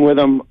 they hung with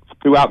them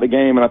throughout the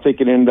game, and I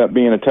think it ended up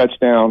being a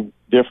touchdown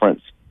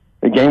difference.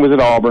 The game was at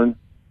Auburn,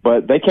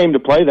 but they came to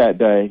play that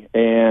day,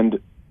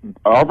 and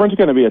Auburn's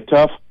going to be a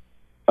tough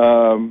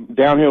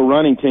downhill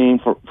running team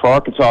for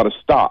Arkansas to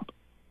stop.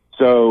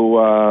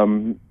 So,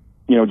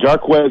 you know,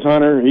 Jarquez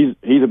Hunter,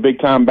 he's a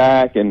big-time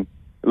back, and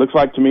it looks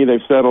like to me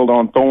they've settled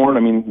on Thorne. I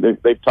mean,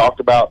 they've talked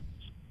about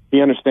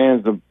he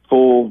understands the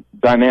full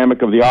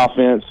dynamic of the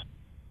offense,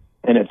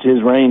 and it's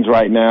his range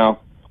right now.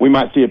 We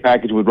might see a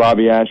package with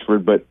Robbie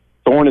Ashford, but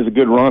Thorne is a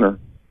good runner.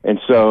 And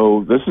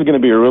so this is going to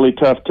be a really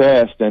tough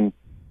test. And,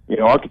 you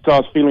know,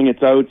 Arkansas is feeling its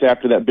oats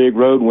after that big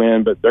road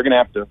win, but they're going to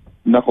have to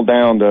knuckle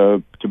down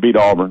to beat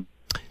Auburn.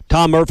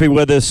 Tom Murphy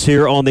with us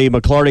here on the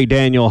McLarty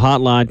Daniel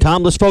Hotline.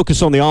 Tom, let's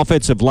focus on the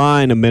offensive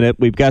line a minute.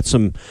 We've got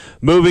some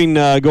moving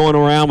going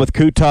around with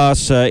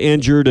Kutas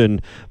injured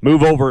and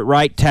move over at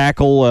right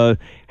tackle.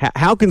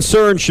 How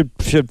concerned should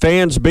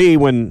fans be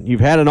when you've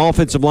had an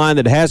offensive line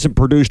that hasn't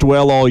produced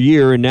well all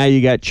year, and now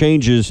you got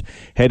changes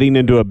heading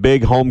into a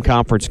big home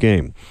conference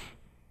game?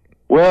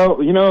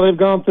 Well, you know, they've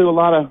gone through a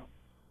lot of,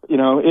 you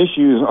know,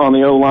 issues on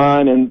the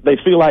O-line, and they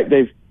feel like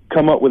they've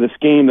come up with a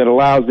scheme that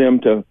allows them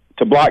to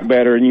block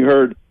better. And you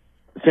heard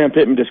Sam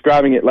Pittman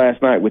describing it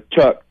last night with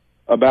Chuck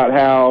about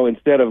how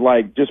instead of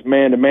like just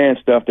man-to-man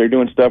stuff, they're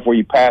doing stuff where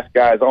you pass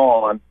guys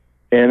on,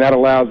 and that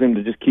allows them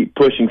to just keep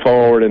pushing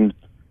forward and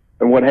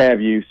what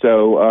have you.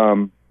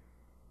 So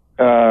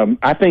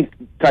I think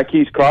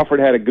Tyquise Crawford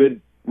had a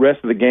good rest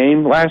of the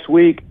game last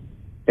week,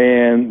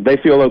 and they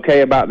feel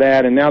okay about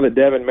that. And now that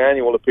Devin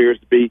Manuel appears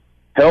to be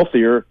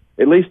healthier,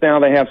 at least now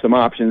they have some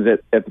options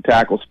at the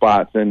tackle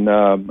spots. And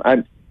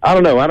I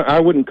don't know. I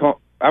wouldn't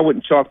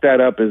chalk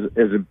that up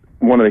as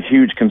one of the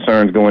huge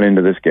concerns going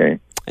into this game.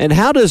 And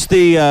how does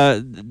the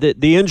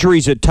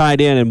injuries at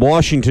tight end and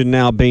Washington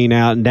now being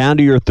out and down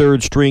to your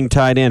third string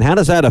tight end, how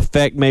does that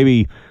affect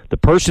maybe the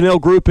personnel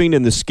grouping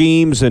and the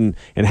schemes and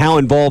how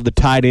involved the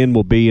tight end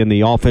will be in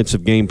the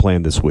offensive game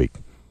plan this week?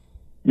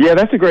 Yeah,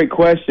 that's a great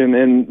question.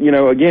 And, you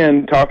know,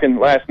 again, talking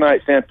last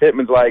night, Sam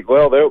Pittman's like,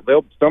 well,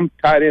 they'll some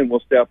tight end will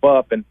step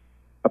up. And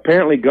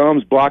apparently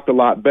Gums blocked a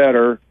lot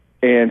better.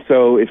 And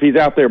so if he's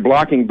out there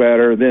blocking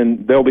better,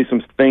 then there'll be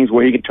some things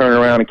where he can turn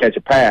around and catch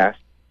a pass.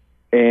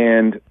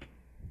 And,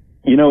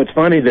 you know, it's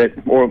funny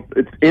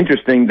it's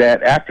interesting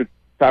that after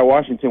Ty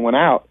Washington went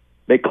out,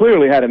 they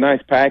clearly had a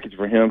nice package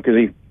for him because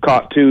he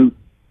caught 2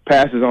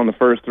 passes on the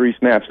first 3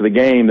 snaps of the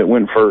game that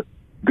went for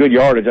good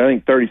yardage, I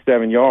think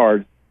 37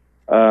 yards.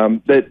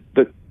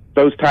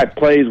 Those type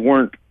plays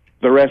weren't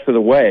the rest of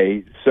the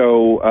way.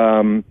 So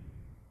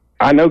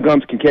I know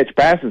Gums can catch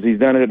passes. He's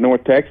done it at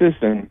North Texas,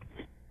 and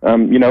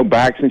you know,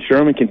 Bax and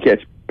Sherman can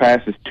catch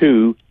passes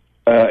too.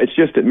 It's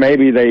just that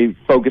maybe they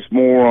focus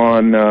more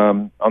on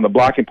the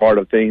blocking part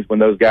of things when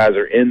those guys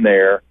are in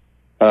there.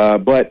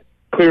 But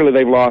clearly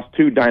they've lost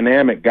 2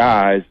 dynamic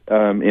guys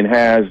in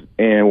Has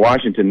and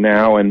Washington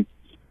now, and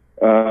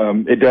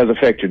it does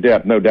affect your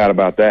depth, no doubt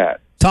about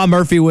that. Tom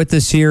Murphy with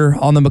us here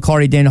on the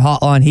McLarty Daniel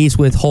Hotline. He's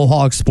with Whole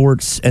Hog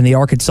Sports and the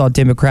Arkansas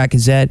Democrat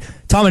Gazette.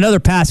 Tom,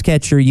 another pass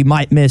catcher you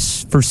might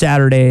miss for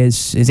Saturday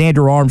is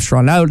Andrew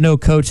Armstrong. I know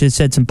Coach has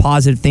said some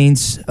positive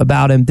things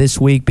about him this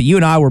week, but you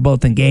and I were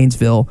both in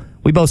Gainesville.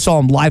 We both saw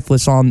him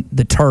lifeless on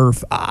the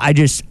turf. I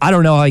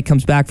don't know how he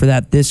comes back for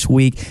that this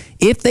week.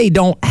 If they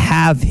don't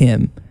have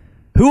him,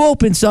 who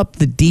opens up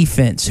the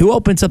defense? Who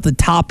opens up the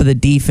top of the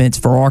defense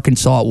for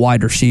Arkansas at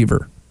wide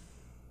receiver?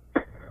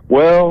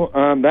 Well,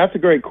 that's a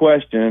great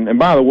question. And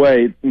by the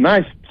way,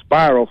 nice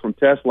spiral from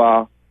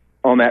TeSlaa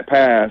on that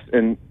pass.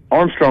 And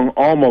Armstrong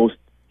almost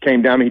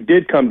came down. I mean, he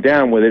did come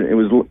down with it. It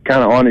was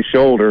kind of on his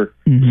shoulder.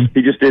 Mm-hmm.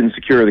 He just didn't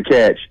secure the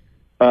catch.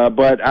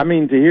 But, I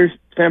mean, to hear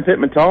Sam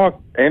Pittman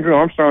talk, Andrew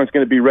Armstrong is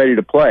going to be ready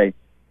to play.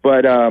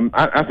 But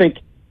I think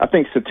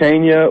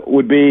Satania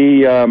would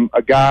be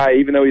a guy,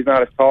 even though he's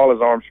not as tall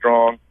as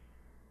Armstrong,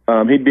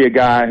 he'd be a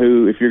guy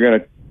who, if you're going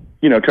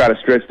to, try to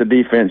stretch the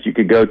defense, you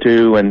could go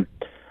to. And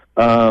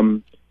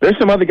there's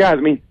some other guys.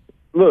 I mean,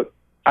 look,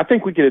 I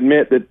think we could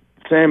admit that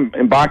Sam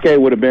Mbake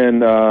would have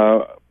been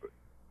a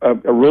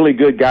really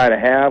good guy to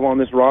have on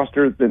this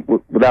roster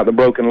without the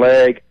broken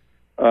leg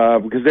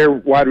because their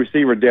wide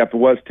receiver depth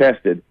was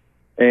tested.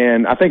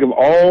 And I think of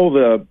all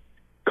the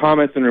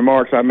comments and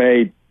remarks I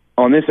made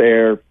on this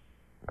air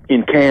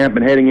in camp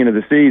and heading into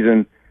the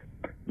season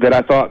that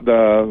I thought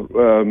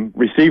the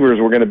receivers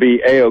were going to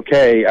be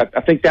A-OK,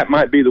 I think that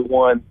might be the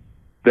one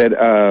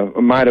that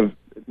might have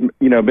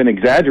been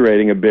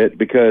exaggerating a bit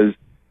because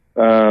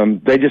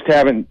they just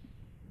haven't,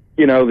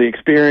 the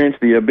experience,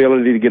 the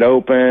ability to get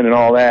open and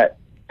all that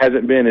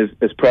hasn't been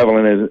as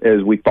prevalent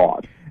as we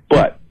thought.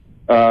 But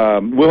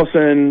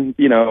Wilson,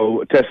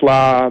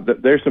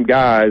 TeSlaa, there's some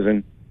guys,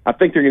 and I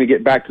think they're going to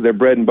get back to their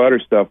bread and butter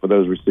stuff with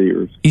those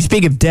receivers. You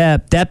speak of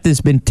depth. Depth has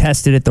been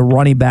tested at the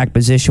running back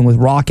position with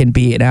Rockin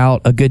being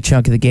out a good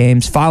chunk of the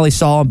games. Finally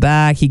saw him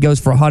back. He goes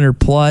for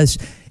 100-plus.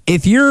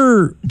 If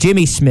you're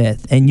Jimmy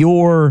Smith and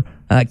you're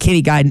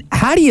Kenny Guiden,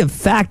 how do you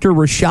factor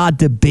Rashad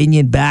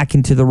Dubinion back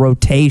into the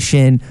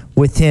rotation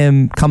with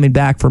him coming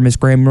back from his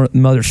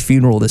grandmother's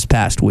funeral this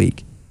past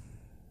week?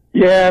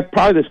 Yeah,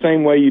 probably the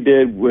same way you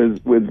did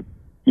with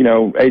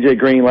A.J.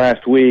 Green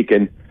last week.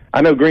 And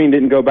I know Green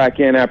didn't go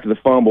back in after the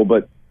fumble,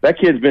 but that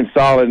kid's been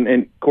solid.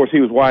 And of course, he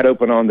was wide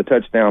open on the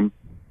touchdown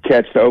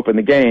catch to open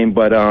the game.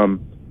 But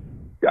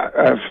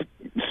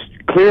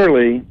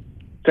clearly,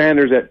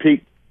 Sanders at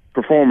peak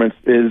performance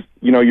is,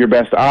 your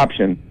best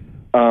option.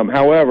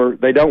 However,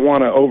 they don't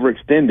want to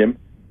overextend him.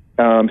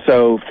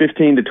 So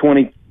 15 to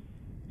 20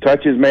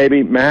 touches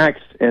maybe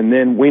max. And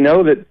then we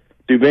know that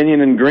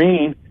Dubinion and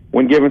Green,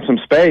 when given some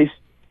space,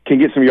 can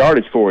get some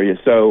yardage for you.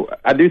 So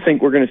I do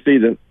think we're going to see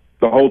the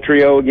whole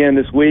trio again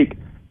this week,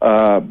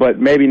 but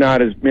maybe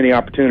not as many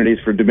opportunities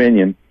for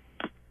Dubinion.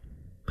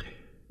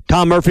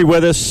 Tom Murphy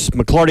with us,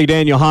 McLarty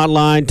Daniel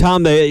Hotline.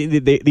 Tom,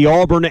 the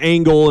Auburn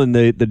angle and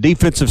the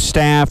defensive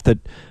staff that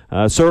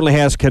certainly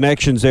has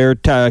connections there.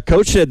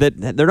 Coach said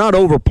that they're not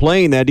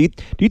overplaying that. Do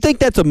you think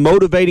that's a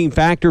motivating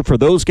factor for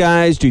those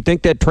guys? Do you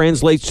think that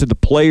translates to the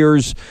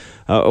players,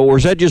 or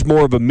is that just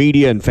more of a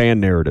media and fan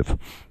narrative?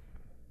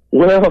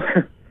 Well,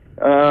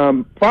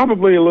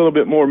 probably a little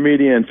bit more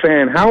media and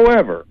fan.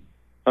 However,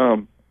 I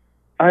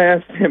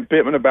asked Sam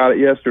Pittman about it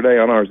yesterday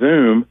on our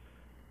Zoom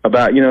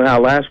about,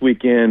 how last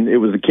weekend it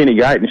was the Kenny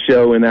Guiden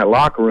show in that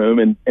locker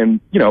room,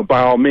 and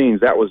by all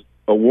means, that was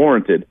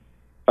warranted.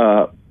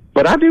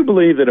 But I do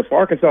believe that if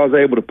Arkansas is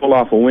able to pull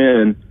off a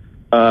win,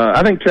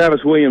 I think Travis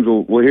Williams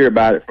will hear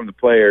about it from the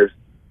players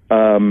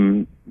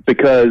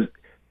because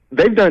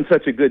they've done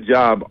such a good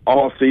job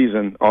all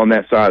season on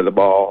that side of the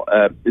ball.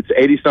 It's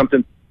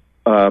 80-something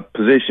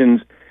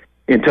positions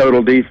in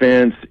total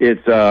defense.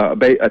 It's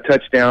a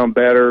touchdown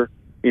better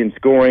in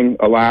scoring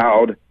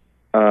allowed.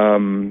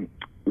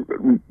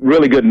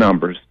 Really good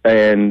numbers.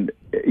 And,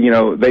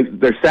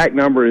 their sack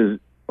number is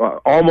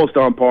almost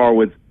on par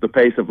with the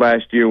pace of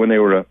last year when they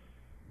were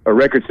a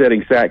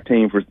record-setting sack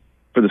team for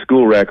the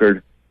school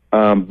record.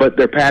 But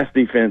their pass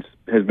defense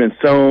has been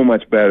so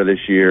much better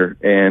this year.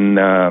 And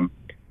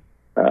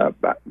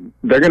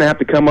they're going to have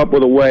to come up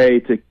with a way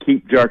to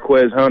keep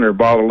Jarquez Hunter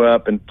bottled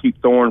up and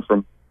keep Thorne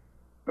from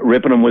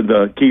ripping them with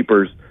the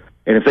keepers.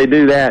 And if they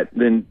do that,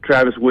 then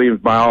Travis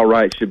Williams, by all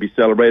rights, should be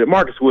celebrated.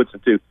 Marcus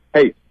Woodson, too.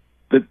 Hey,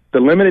 the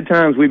limited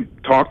times we've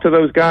talked to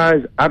those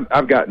guys,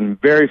 I've gotten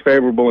very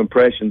favorable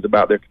impressions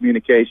about their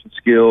communication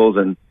skills,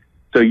 and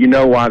so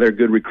why they're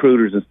good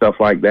recruiters and stuff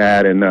like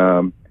that.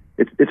 And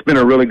it's been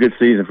a really good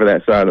season for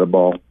that side of the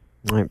ball.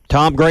 All right.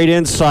 Tom, great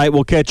insight.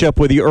 We'll catch up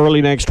with you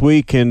early next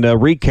week and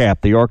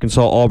recap the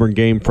Arkansas-Auburn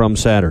game from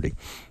Saturday.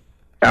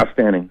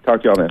 Outstanding.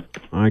 Talk to y'all then.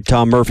 All right,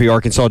 Tom Murphy,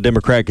 Arkansas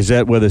Democrat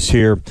Gazette, with us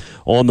here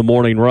on the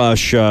Morning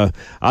Rush. I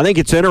think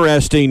it's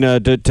interesting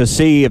to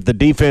see if the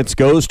defense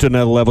goes to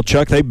another level.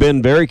 Chuck, they've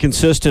been very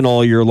consistent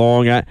all year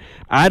long.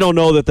 I don't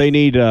know that they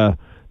need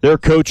their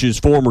coach's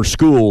former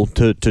school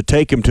to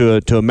take them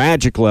to a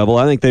magic level.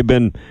 I think they've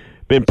been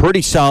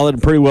pretty solid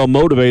and pretty well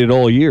motivated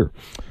all year.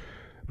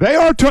 They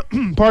are,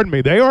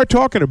 They are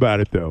talking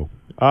about it though.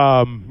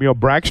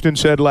 Braxton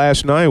said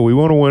last night we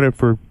want to win it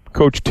for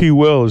Coach T.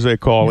 Will, as they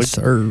call it. Yes,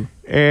 sir.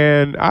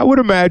 And I would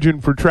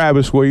imagine for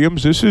Travis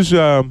Williams, this is,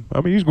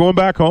 he's going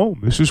back home.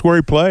 This is where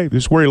he played.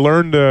 This is where he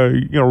learned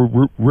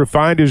to,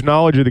 refined his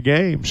knowledge of the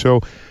game. So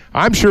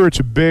I'm sure it's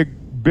a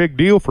big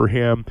deal for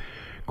him.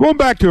 Going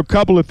back to a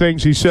couple of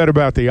things he said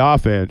about the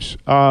offense,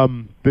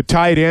 the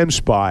tight end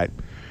spot.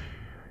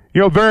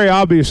 Very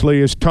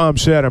obviously, as Tom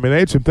said, they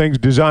had some things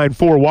designed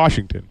for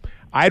Washington.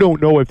 I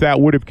don't know if that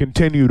would have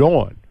continued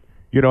on,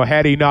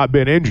 had he not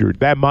been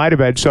injured. That might have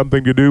had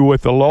something to do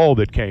with the lull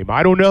that came.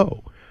 I don't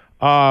know.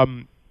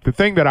 The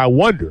thing that I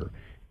wonder,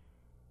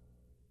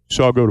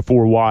 so I'll go to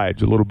 4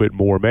 wides a little bit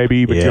more, maybe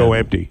even go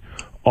empty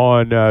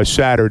on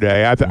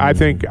Saturday. I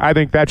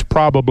think that's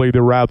probably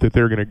the route that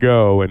they're going to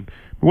go, and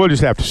we'll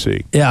just have to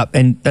see. Yeah,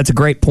 and that's a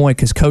great point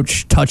because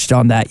Coach touched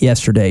on that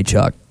yesterday,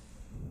 Chuck.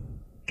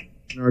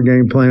 Our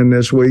game plan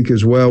this week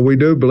as well. We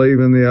do believe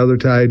in the other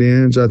tight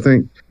ends. I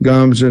think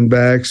Gums and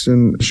Bax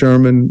and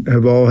Sherman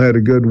have all had a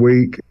good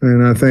week,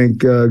 and I think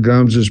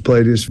Gums has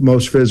played his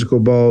most physical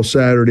ball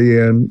Saturday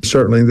and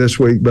certainly this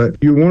week. But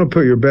you want to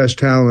put your best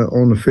talent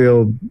on the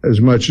field as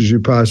much as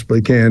you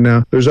possibly can.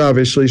 Now, there's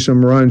obviously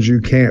some runs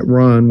you can't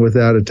run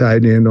without a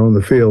tight end on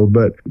the field,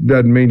 but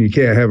doesn't mean you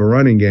can't have a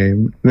running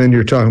game. Then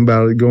you're talking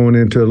about it going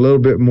into a little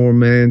bit more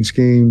man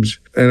schemes,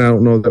 and I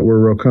don't know that we're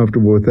real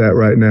comfortable with that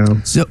right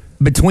now. So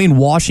between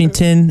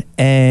Washington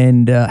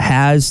and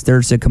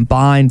there's a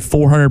combined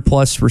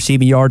 400-plus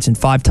receiving yards and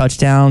 5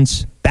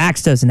 touchdowns.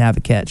 Bax doesn't have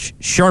a catch.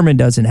 Sherman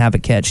doesn't have a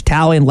catch.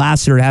 Talley and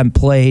Lassiter haven't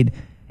played.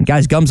 And,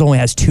 guys, Gums only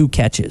has 2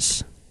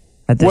 catches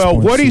at this point.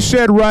 Well, what he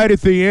said right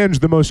at the end is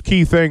the most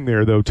key thing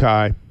there, though,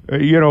 Ty.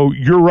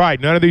 You're right.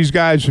 None of these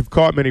guys have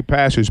caught many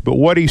passes. But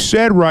what he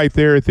said right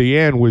there at the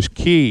end was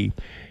key.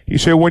 He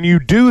said when you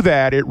do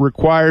that, it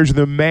requires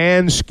the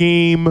man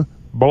scheme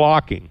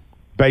blocking,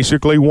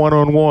 basically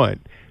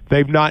one-on-one.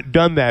 They've not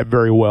done that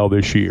very well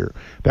this year.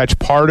 That's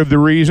part of the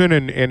reason,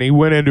 and he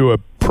went into a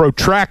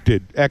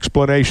protracted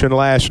explanation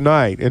last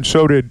night, and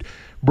so did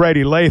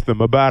Brady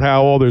Latham about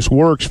how all this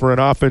works for an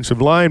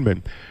offensive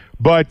lineman.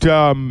 But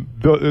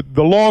the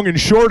long and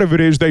short of it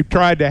is they've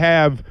tried to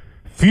have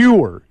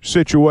fewer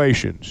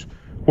situations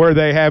where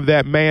they have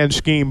that man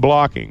scheme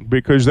blocking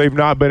because they've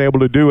not been able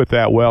to do it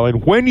that well.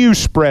 And when you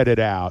spread it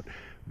out,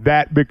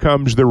 that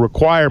becomes the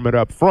requirement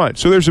up front.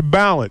 So there's a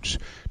balance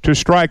to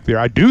strike there.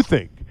 I do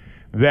think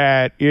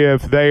that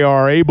if they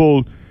are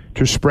able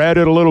to spread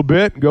it a little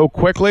bit and go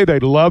quickly,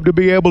 they'd love to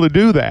be able to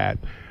do that.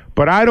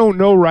 But I don't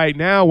know right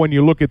now when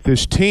you look at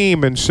this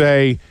team and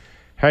say,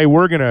 hey,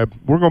 we're gonna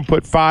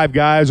put 5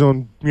 guys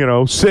on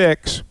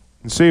 6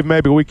 and see if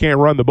maybe we can't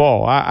run the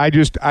ball. I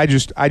just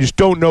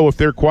don't know if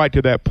they're quite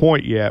to that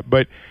point yet.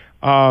 But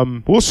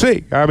we'll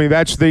see.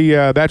 That's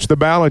the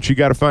balance you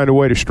got to find a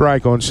way to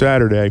strike on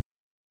Saturday.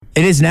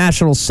 It is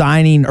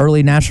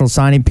early national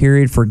signing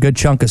period for a good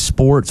chunk of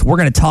sports. We're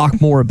going to talk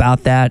more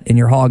about that in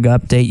your Hog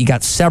Update. You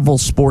got several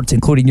sports,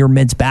 including your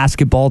men's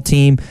basketball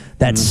team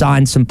that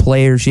signed some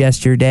players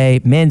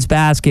yesterday. Men's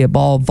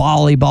basketball,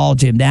 volleyball,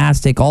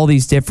 gymnastic, all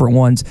these different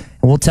ones.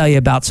 And we'll tell you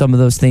about some of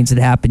those things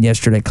that happened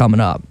yesterday coming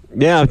up.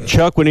 Yeah,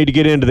 Chuck, we need to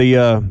get into the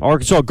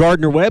Arkansas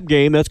Gardner-Webb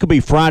game. That's going to be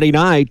Friday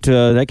night.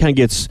 That kind of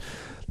gets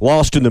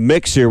lost in the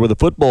mix here with the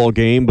football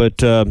game,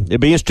 but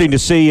it'd be interesting to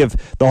see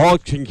if the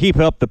Hogs can keep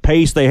up the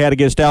pace they had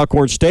against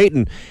Alcorn State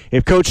and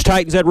if Coach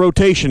tightens that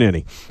rotation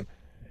any.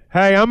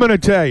 Hey, I'm going to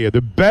tell you,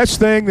 the best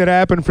thing that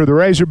happened for the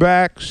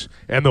Razorbacks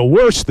and the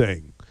worst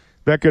thing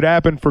that could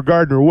happen for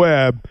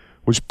Gardner-Webb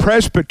was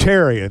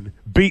Presbyterian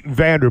beating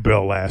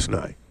Vanderbilt last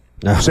night.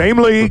 Same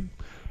league,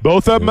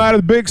 both of them out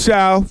of the Big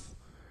South.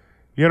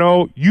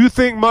 You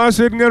think Moss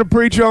isn't going to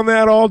preach on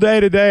that all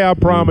day today, I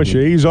promise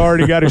you. He's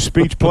already got his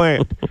speech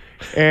planned.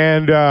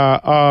 And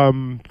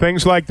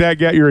things like that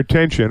get your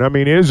attention.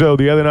 Izzo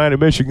the other night at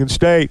Michigan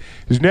State,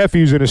 his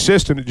nephew's an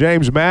assistant at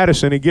James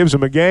Madison. He gives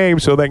them a game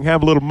so they can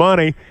have a little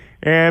money,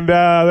 and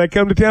they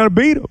come to town and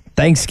beat them.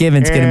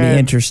 Thanksgiving's going to be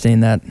interesting in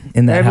that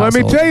and household.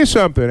 Let me tell you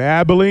something.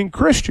 Abilene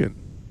Christian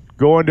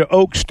going to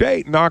Oak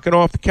State, knocking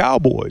off the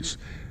Cowboys.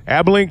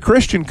 Abilene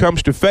Christian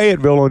comes to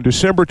Fayetteville on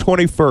December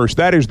 21st.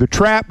 That is the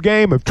trap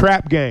game of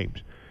trap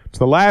games. It's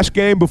the last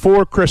game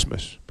before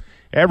Christmas.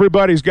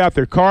 Everybody's got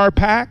their car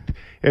packed.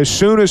 As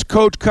soon as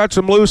Coach cuts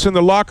them loose in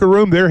the locker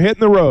room, they're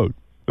hitting the road.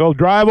 They'll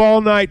drive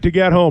all night to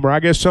get home, or I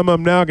guess some of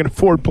them now can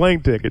afford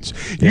plane tickets.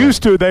 Yeah.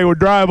 Used to, they would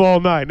drive all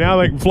night. Now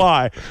they can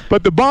fly.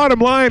 But the bottom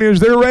line is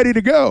they're ready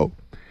to go.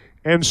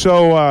 And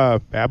so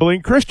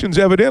Abilene Christian's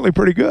evidently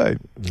pretty good.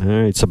 All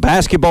right, so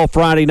basketball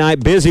Friday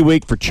night, busy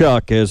week for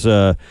Chuck. As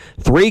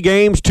 3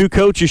 games, 2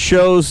 coaches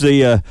shows.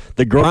 The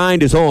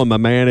grind is on, my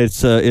man.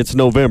 It's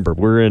November.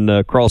 We're in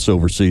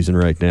crossover season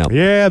right now.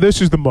 Yeah, this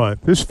is the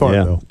month. This is fun,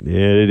 though. Yeah,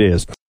 it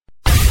is.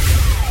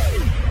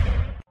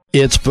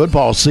 It's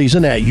football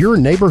season at your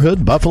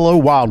neighborhood Buffalo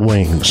Wild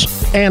Wings.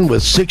 And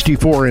with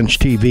 64-inch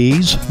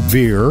TVs,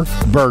 beer,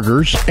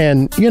 burgers,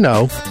 and,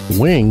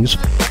 wings,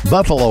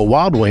 Buffalo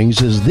Wild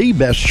Wings is the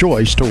best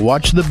choice to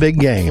watch the big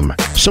game.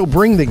 So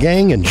bring the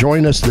gang and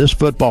join us this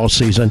football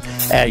season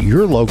at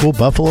your local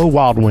Buffalo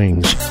Wild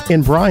Wings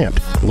in Bryant,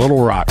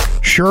 Little Rock,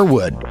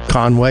 Sherwood,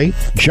 Conway,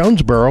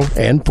 Jonesboro,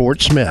 and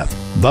Fort Smith.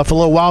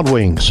 Buffalo Wild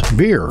Wings,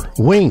 beer,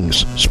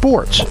 wings,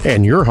 sports,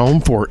 and your home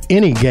for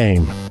any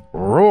game.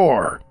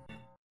 Roar!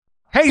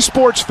 Hey,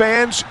 sports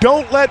fans,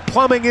 don't let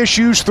plumbing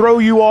issues throw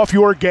you off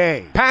your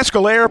game.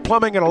 Paschal Air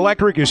Plumbing and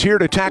Electric is here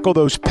to tackle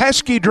those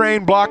pesky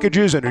drain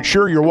blockages and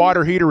ensure your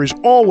water heater is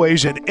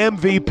always in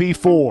MVP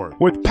form.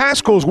 With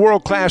Paschal's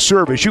world-class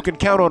service, you can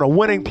count on a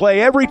winning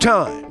play every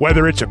time.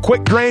 Whether it's a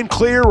quick drain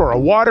clear or a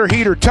water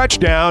heater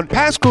touchdown,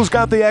 Paschal's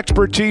got the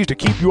expertise to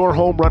keep your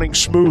home running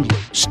smoothly.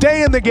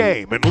 Stay in the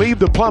game and leave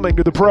the plumbing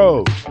to the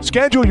pros.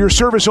 Schedule your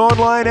service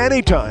online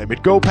anytime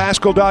at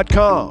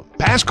gopaschal.com.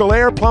 Paschal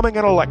Air Plumbing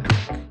and Electric.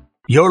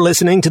 You're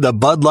listening to the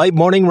Bud Light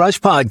Morning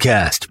Rush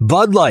Podcast.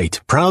 Bud Light,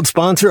 proud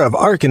sponsor of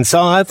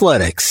Arkansas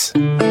Athletics.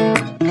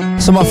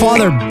 So my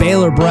father,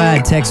 Baylor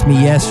Brad, texted me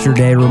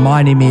yesterday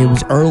reminding me it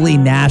was early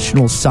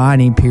national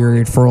signing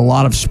period for a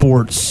lot of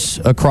sports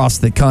across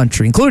the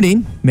country,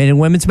 including men and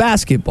women's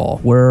basketball,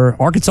 where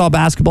Arkansas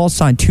basketball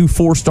signed 2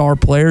 4-star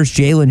players.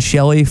 Jalen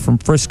Shelley from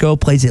Frisco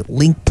plays at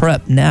Link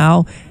Prep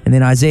now, and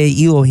then Isaiah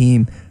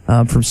Elohim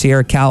from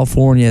Sierra,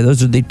 California.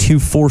 Those are the 2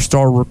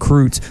 4-star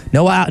recruits.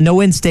 No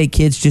in-state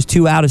kids, just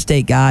 2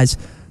 out-of-state guys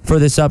for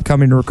this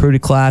upcoming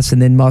recruited class,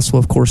 and then Muss will,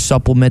 of course,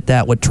 supplement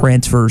that with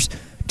transfers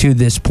to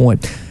this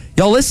point.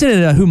 Y'all listen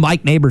to who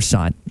Mike Neighbors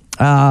signed.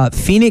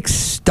 Phoenix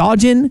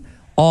Stojan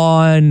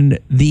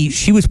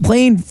she was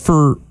playing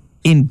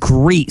in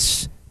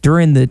Greece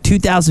during the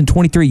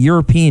 2023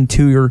 European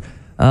Tour,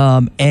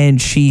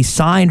 and she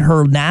signed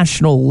her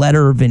national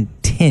letter of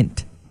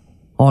intent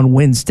on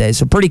Wednesday.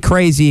 So pretty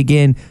crazy.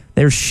 Again,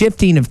 there's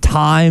shifting of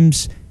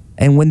times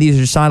and when these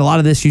are signed. A lot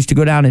of this used to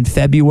go down in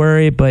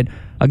February, but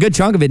a good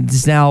chunk of it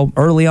is now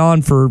early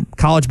on for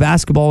college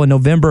basketball in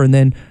November, and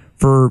then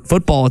for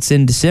football it's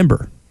in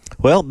December.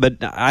 Well, but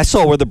I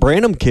saw where the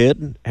Branham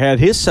kid had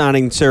his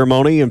signing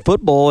ceremony in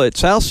football at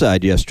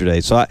Southside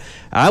yesterday. So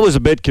I was a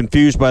bit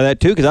confused by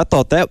that, too, because I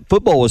thought that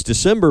football was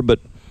December. But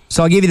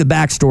so I'll give you the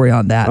backstory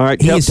on that. All right,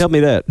 tell me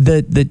that.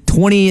 The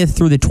 20th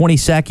through the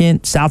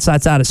 22nd,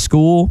 Southside's out of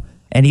school,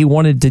 and he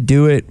wanted to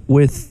do it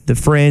with the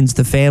friends,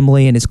 the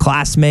family, and his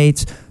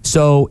classmates.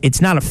 So it's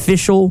not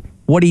official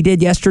what he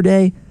did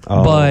yesterday,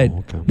 but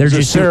there's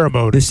a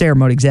ceremony. The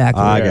ceremony,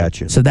 exactly. I got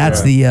you. So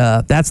that's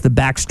the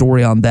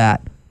backstory on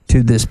that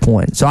to this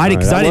point. So I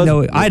didn't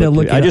know. I had to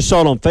look. I just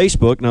saw it on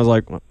Facebook, and I was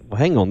like, well,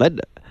 "Hang on, that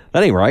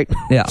ain't right."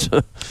 Yeah.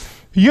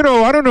 You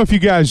know, I don't know if you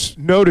guys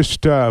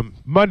noticed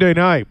Monday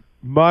night,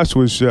 Muss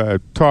was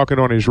talking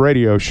on his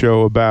radio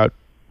show about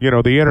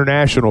the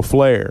international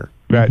flair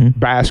that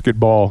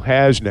basketball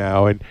has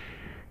now, and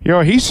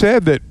he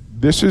said that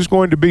this is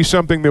going to be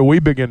something that we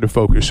begin to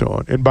focus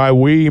on, and by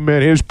we he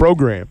meant his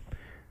program.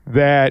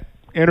 That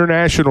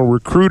international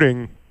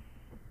recruiting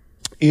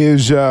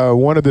is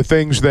one of the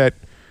things that.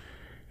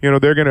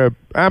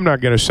 I'm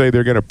not going to say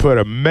they're going to put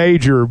a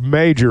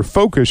major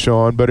focus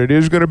on, but it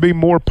is going to be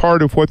more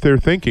part of what their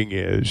thinking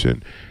is.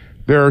 And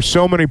there are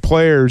so many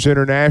players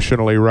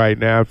internationally right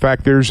now. In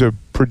fact, there's a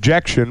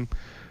projection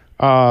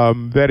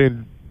that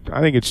in,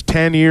 I think it's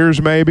 10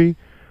 years maybe,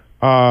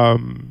 half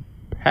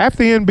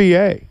the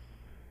NBA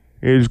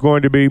is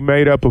going to be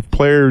made up of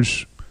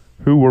players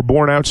who were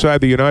born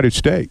outside the United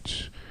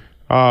States.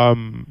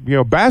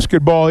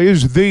 Basketball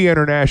is the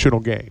international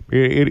game.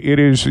 It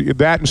is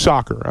that and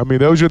soccer. I mean,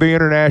 those are the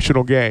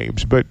international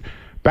games. But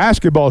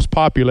basketball's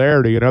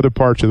popularity in other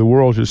parts of the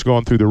world has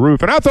gone through the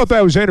roof. And I thought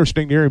that was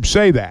interesting to hear him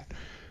say that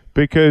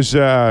because,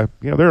 there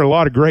are a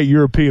lot of great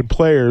European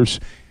players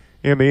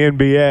in the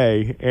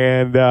NBA,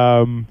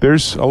 and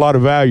there's a lot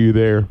of value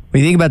there.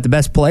 When you think about the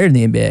best player in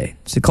the NBA,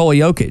 it's Nikola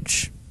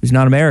Jokic, who's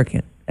not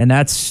American. And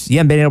you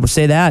haven't been able to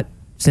say that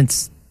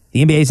since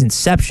the NBA's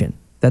inception.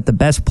 That the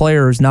best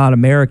player is not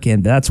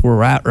American. That's where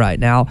we're at right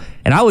now.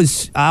 And I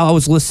was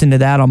listening to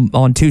that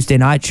on Tuesday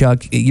night,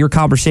 Chuck, your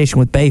conversation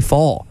with Bay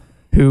Fall,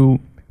 who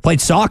played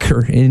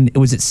soccer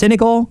was it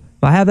Senegal? Do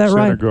I have that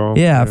Senegal, right?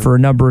 Yeah, for a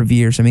number of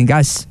years. I mean,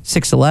 guy's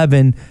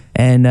 6'11"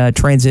 and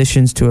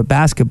transitions to a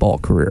basketball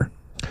career.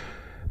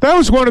 That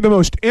was one of the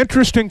most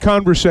interesting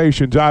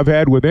conversations I've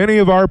had with any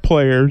of our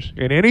players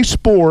in any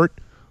sport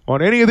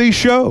on any of these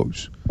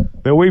shows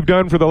that we've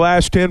done for the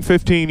last 10,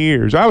 15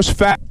 years. I was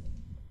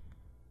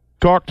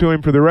talk to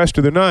him for the rest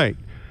of the night.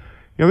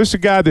 This is a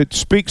guy that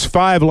speaks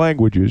 5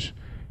 languages,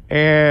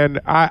 and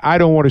I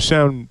don't want to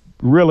sound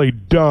really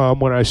dumb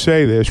when I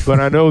say this, but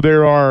I know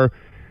there are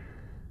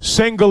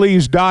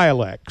Senegalese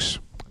dialects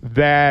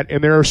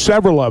and there are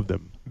several of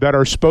them that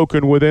are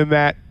spoken within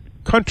that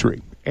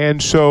country.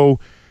 And so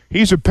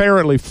he's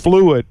apparently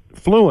fluent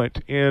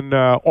in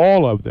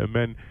all of them.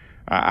 And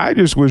I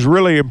just was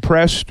really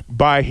impressed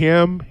by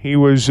him. He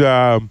was,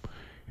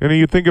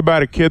 you think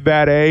about a kid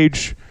that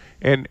age,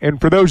 and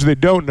for those that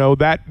don't know,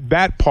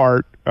 that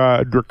part,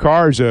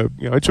 Dakar is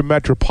it's a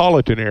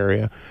metropolitan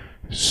area.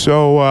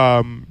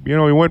 So, he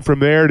went from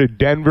there to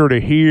Denver to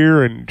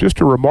here, and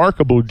just a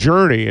remarkable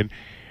journey. And,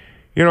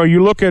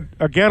 you look at,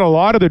 again, a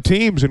lot of the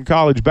teams in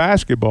college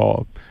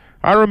basketball.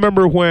 I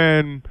remember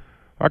when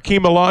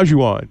Hakeem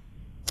Olajuwon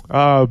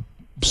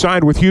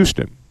signed with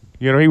Houston,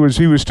 You know, he was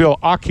still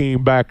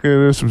Akeem back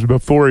then. This was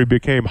before he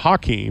became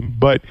Hakeem.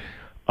 But,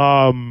 you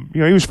know,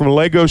 he was from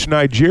Lagos,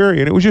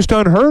 Nigeria, and it was just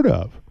unheard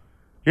of.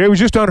 It was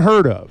just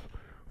unheard of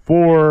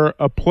for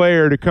a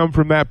player to come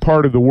from that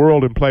part of the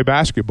world and play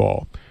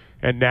basketball.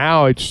 And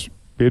now it's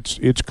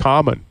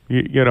common.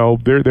 You know,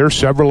 there are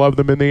several of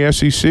them in the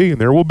SEC,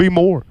 and there will be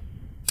more.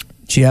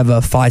 Did you have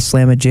a Phi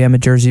Slamma Jamma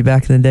jersey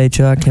back in the day,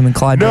 Chuck? Him and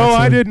Clyde No, Drexler?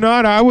 I did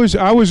not. I was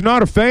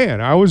not a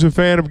fan. I was a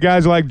fan of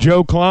guys like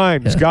Joe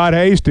Klein, Scott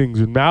Hastings,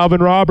 and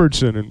Malvin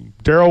Robertson, and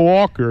Darrell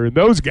Walker, and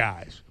those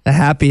guys. The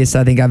happiest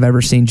I think I've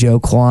ever seen Joe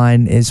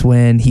Klein is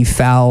when he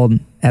fouled,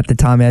 at the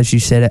time, as you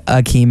said,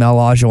 Akeem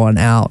Olajuwon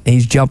out. And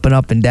he's jumping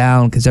up and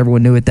down because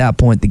everyone knew at that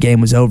point the game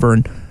was over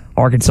and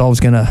Arkansas was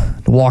going to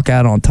walk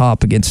out on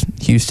top against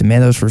Houston.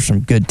 Man, those were some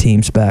good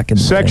teams back in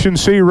the Section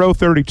day. C, row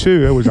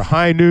 32. It was a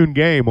high noon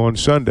game on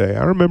Sunday.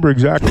 I remember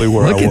exactly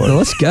where I was.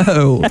 Let's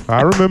go.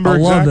 I remember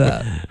exactly.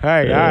 Love that.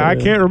 Hey, I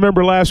can't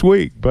remember last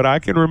week, but I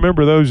can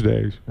remember those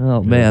days.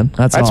 Oh, man.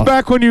 That's awesome.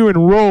 back when you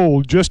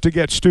enrolled just to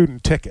get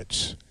student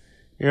tickets.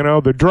 You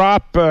know, the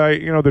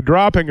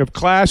dropping of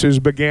classes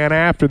began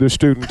after the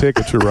student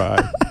tickets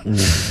arrived.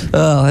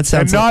 Oh, that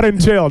sounds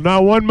and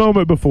not one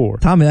moment before.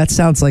 Tommy, that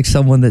sounds like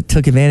someone that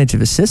took advantage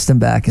of his system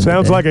back in the day.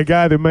 Sounds like a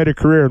guy that made a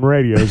career in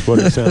radio is what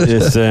it sounds like.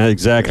 It's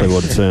exactly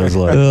what it sounds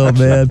like. Oh,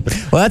 man.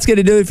 Well, that's going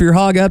to do it for your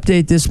Hog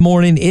Update this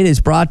morning. It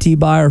is brought to you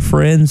by our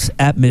friends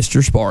at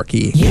Mr.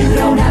 Sparky. You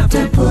don't have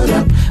to put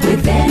up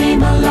with any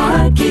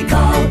malarkey.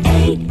 Call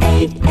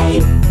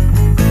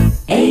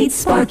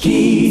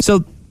 888-8-SPARKY.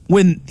 So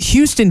when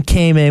Houston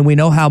came in, we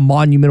know how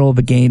monumental of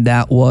a game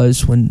that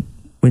was. When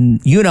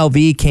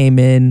UNLV came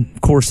in, of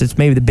course, it's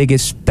maybe the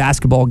biggest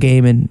basketball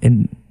game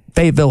in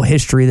Fayetteville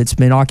history that's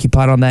been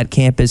occupied on that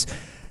campus.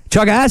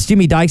 Chuck, I asked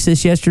Jimmy Dykes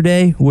this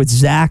yesterday with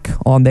Zach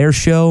on their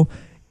show.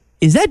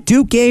 Is that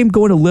Duke game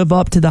going to live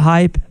up to the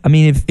hype? I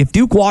mean, if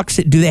Duke walks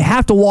it, do they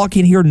have to walk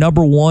in here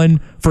number one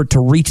for it to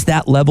reach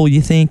that level,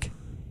 you think?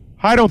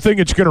 I don't think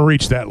it's going to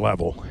reach that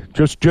level,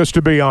 just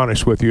to be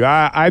honest with you.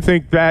 I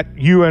think that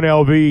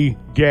UNLV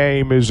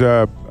game is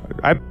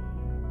I'd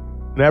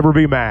never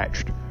be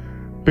matched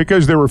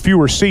because there were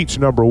fewer seats,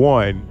 number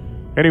one,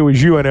 and it was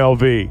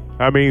UNLV.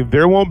 I mean,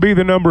 there won't be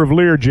the number of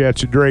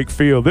Learjets at Drake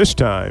Field this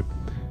time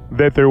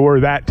that there were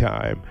that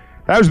time.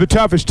 That was the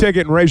toughest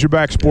ticket in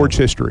Razorback sports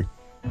history.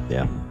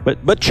 Yeah,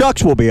 but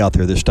Chuck's will be out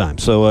there this time,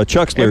 so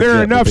Chuck's Learjet. And there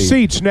are enough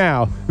seats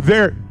now.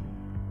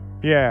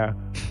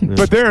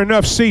 But there are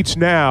enough seats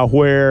now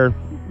where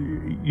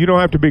you don't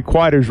have to be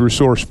quite as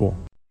resourceful.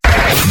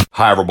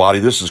 Hi, everybody.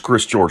 This is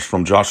Chris George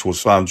from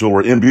Joshua's Fine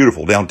Jewelry in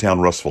beautiful downtown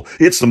Russellville.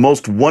 It's the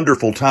most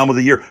wonderful time of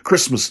the year.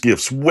 Christmas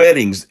gifts,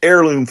 weddings,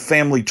 heirloom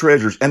family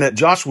treasures. And at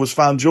Joshua's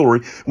Fine Jewelry,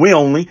 we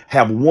only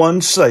have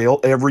one sale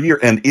every year,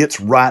 and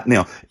it's right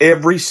now.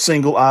 Every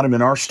single item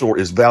in our store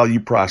is value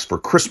priced for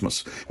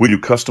Christmas. We do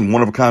custom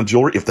one-of-a-kind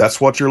jewelry. If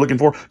that's what you're looking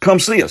for, come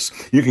see us.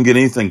 You can get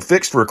anything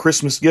fixed for a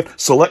Christmas gift.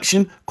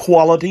 Selection,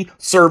 quality,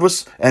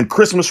 service, and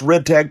Christmas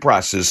red tag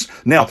prices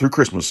now through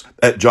Christmas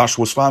at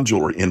Joshua's Fine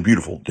Jewelry in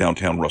beautiful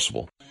downtown Russellville.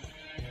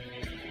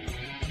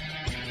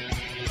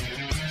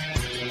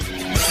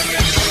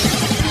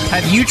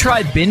 Have you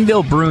tried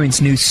Benville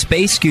Brewing's new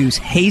Space Goose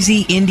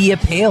Hazy India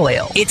Pale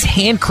Ale? It's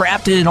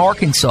handcrafted in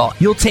Arkansas.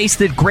 You'll taste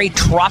the great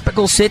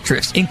tropical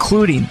citrus,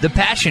 including the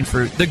passion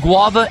fruit, the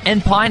guava,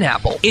 and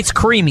pineapple. It's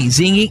creamy,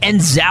 zingy, and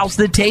zounds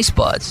the taste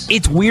buds.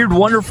 It's weird,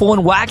 wonderful,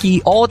 and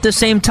wacky all at the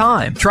same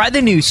time. Try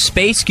the new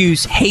Space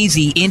Goose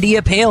Hazy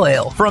India Pale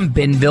Ale from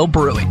Benville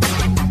Brewing.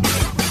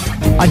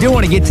 I do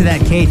want to get to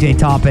that KJ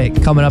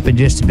topic coming up in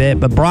just a bit,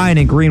 but Brian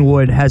in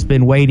Greenwood has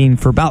been waiting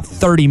for about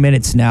 30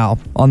 minutes now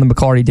on the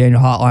McCarty Daniel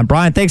hotline.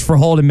 Brian, thanks for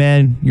holding,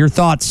 man. Your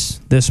thoughts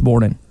this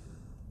morning?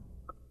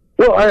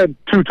 Well, I had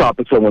two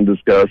topics I wanted to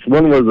discuss.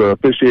 One was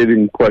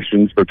officiating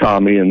questions for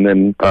Tommy, and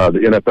then the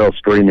NFL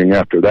streaming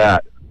after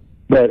that.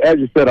 But as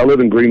you said, I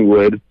live in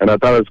Greenwood, and I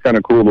thought it was kind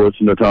of cool to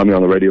listen to Tommy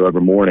on the radio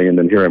every morning and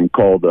then hear him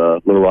call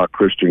the Little Rock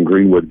Christian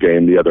Greenwood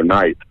game the other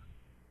night.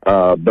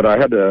 But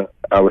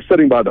I was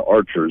sitting by the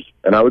Archers,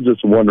 and I was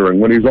just wondering,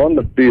 when he's on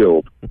the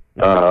field,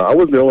 I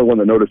wasn't the only one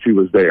that noticed he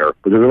was there.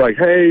 But they were like,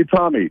 hey,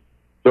 Tommy,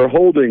 they're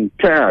holding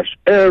cash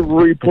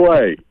every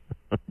play.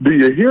 Do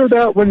you hear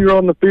that when you're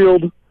on the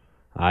field?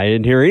 I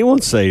didn't hear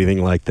anyone say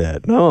anything like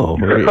that. No.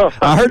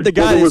 I heard the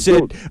guy that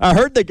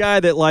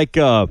said, like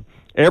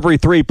every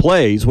three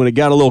plays, when it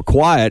got a little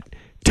quiet,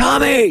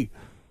 Tommy,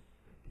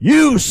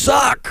 you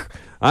suck.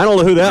 I don't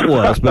know who that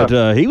was,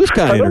 but he was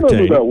kind of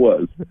entertaining. I don't know who that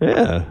was.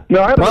 Yeah.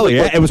 No,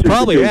 it was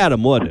probably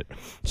Adam, wasn't it?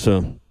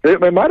 So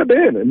it might have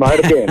been. It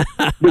might have been.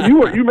 But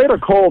you made a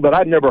call that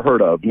I'd never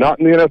heard of. Not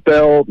in the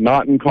NFL,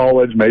 not in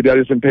college. Maybe I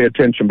just didn't pay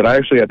attention, but I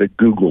actually had to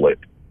Google it.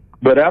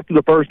 But after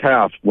the first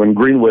half, when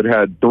Greenwood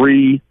had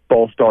 3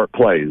 false start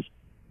plays,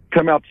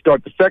 come out to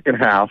start the second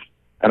half,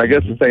 and I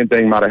guess the same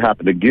thing might have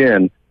happened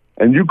again,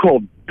 and you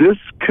called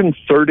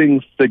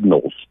disconcerting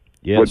signals,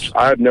 which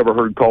I had never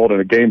heard called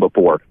in a game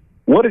before.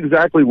 What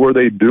exactly were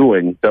they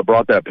doing that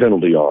brought that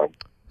penalty on?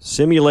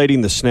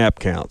 Simulating the snap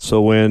count. So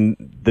when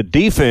the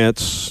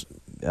defense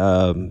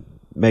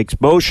makes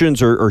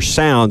motions or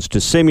sounds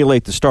to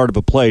simulate the start of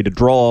a play to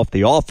draw off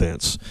the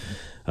offense.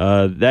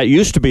 That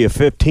used to be a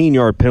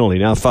 15-yard penalty,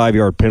 now a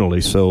 5-yard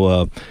penalty.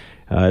 So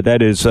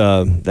that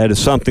is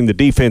something the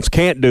defense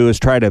can't do, is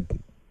try to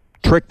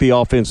trick the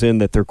offense in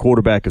that their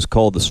quarterback is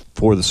called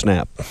for the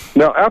snap.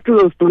 Now, after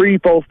those 3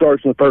 false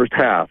starts in the first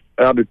half,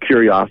 out of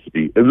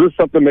curiosity, is this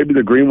something maybe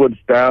the Greenwood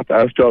staff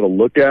asked y'all to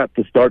look at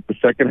to start the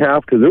second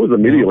half? Because it was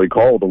immediately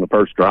called on the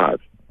first drive.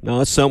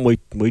 No, it's something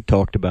we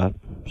talked about.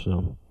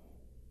 So,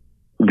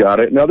 got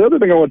it. Now, the other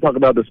thing I want to talk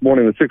about this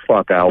morning, the 6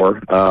 o'clock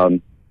hour,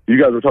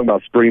 you guys were talking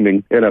about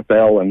streaming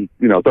NFL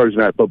and, Thursday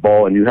Night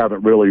Football, and you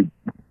haven't really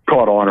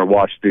caught on or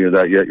watched any of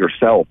that yet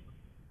yourself.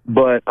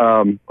 But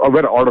I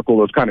read an article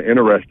that was kind of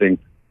interesting.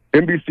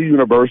 NBC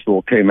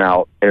Universal came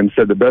out and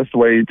said the best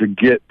way to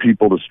get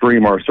people to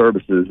stream our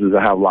services is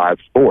to have live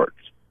sports.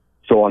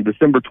 So on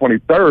December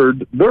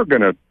 23rd, they're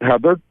going to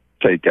have their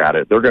take at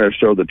it. They're going to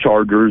show the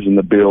Chargers and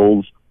the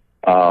Bills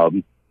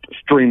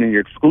streaming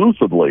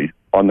exclusively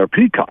on their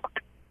Peacock.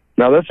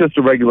 Now, that's just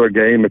a regular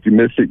game. If you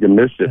miss it, you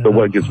miss it. But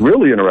what gets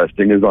really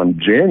interesting is on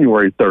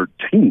January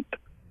 13th,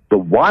 the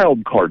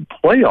wild card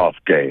playoff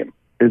game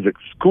is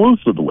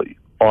exclusively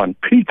on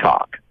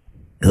Peacock.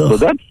 So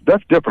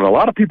that's different. A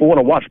lot of people want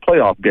to watch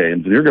playoff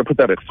games, and you're going to put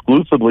that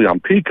exclusively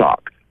on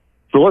Peacock.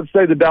 So let's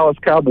say the Dallas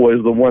Cowboys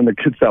is the one that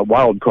gets that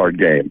wild card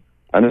game.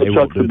 I know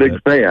Chuck's a big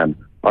fan.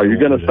 Are you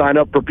going to sign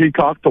up for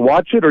Peacock to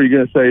watch it, or are you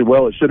going to say,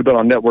 well, it should have been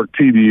on network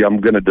TV, I'm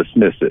going to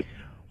dismiss it?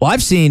 Well,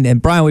 I've seen,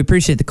 and Brian, we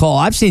appreciate the call,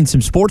 I've seen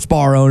some sports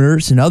bar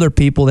owners and other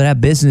people that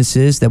have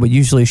businesses that would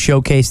usually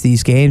showcase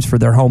these games for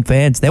their home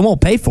fans. They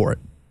won't pay for it.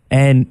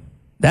 And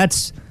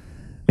that's,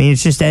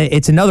 it's just,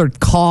 it's another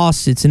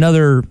cost. It's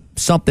another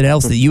something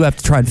else that you have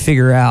to try and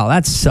figure out.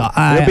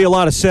 There'll be a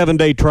lot of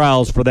 7-day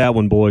trials for that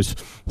one, boys.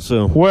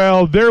 So,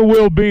 well, there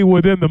will be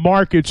within the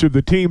markets of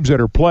the teams that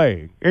are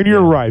playing. And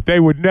you're right. They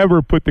would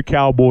never put the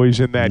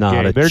Cowboys in that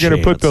game. They're going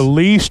to put the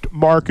least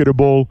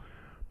marketable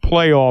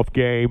playoff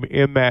game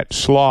in that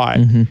slot.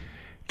 Mm-hmm.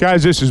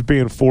 Guys, this is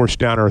being forced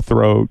down our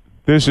throat.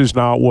 This is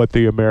not what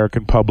the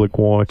American public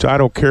wants. I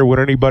don't care what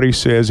anybody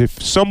says.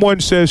 If someone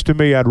says to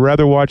me, I'd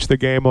rather watch the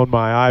game on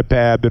my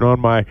iPad than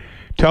on my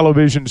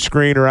television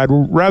screen, or I'd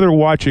rather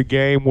watch a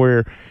game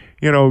where,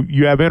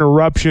 you have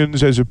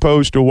interruptions as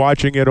opposed to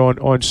watching it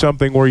on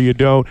something where you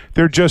don't,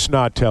 they're just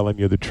not telling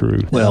you the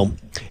truth. Well,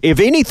 if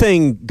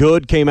anything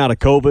good came out of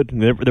COVID,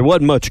 and there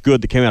wasn't much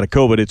good that came out of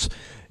COVID, it's,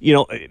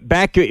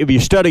 back, if you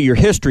study your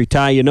history,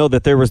 Ty, you know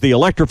that there was the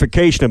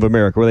electrification of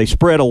America, where they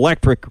spread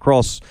electric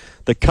across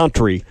the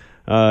country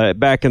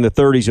back in the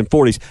 30s and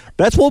 40s.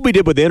 That's what we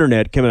did with the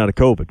internet coming out of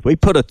COVID. We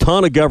put a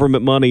ton of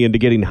government money into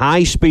getting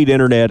high-speed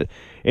internet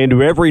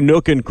into every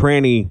nook and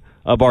cranny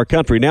of our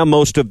country. Now,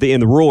 most of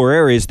in the rural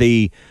areas,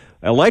 the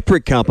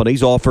electric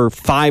companies offer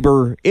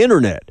fiber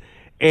internet.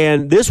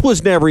 And this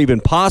was never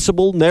even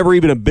possible, never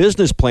even a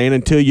business plan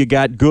until you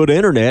got good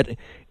internet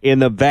in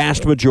the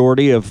vast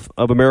majority of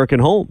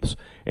American homes.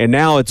 And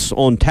now it's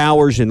on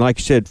towers and, like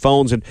you said,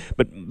 phones.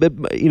 But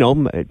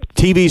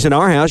TVs in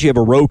our house, you have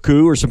a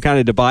Roku or some kind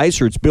of device,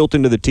 or it's built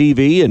into the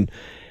TV.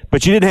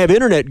 But you didn't have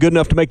internet good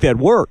enough to make that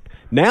work.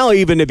 Now,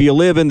 even if you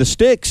live in the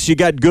sticks, you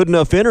got good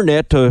enough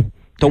internet to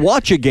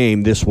watch a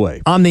game this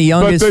way. I'm the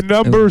youngest. But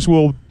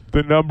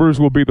the numbers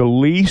will be the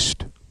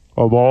least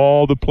of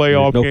all the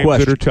playoff games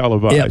that are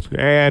televised,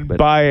 and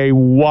by a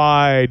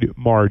wide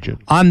margin.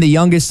 I'm the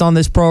youngest on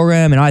this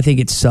program, and I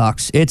think it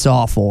sucks. It's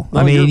awful.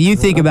 You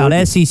think about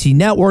SEC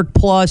Network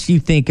Plus,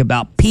 you think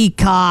about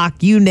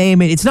Peacock, you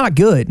name it. It's not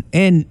good.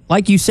 And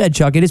like you said,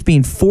 Chuck, it is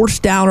being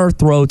forced down our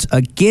throats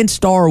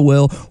against our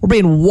will. We're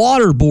being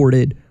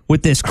waterboarded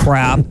with this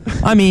crap.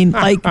 What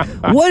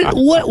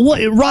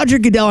Roger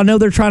Goodell, I know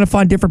they're trying to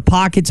find different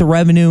pockets of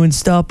revenue and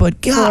stuff, but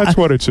God, that's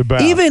what it's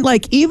about. Even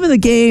the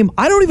game,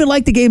 I don't even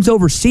like the games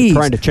overseas.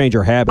 We're trying to change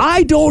our habits.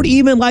 I don't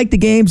even like the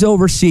games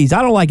overseas.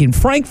 I don't like it in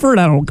Frankfurt.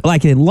 I don't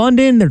like it in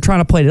London. They're trying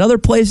to play it in other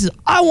places.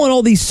 I want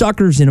all these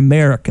suckers in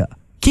America.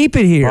 Keep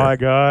it here. My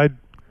God.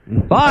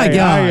 My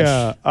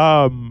gosh.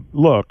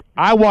 Look,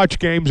 I watch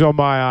games on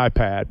my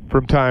iPad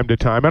from time to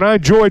time, and I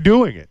enjoy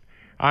doing it.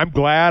 I'm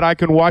glad I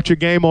can watch a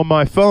game on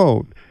my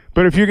phone.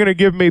 But if you're going to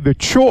give me the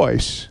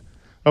choice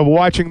of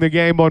watching the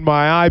game on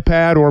my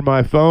iPad or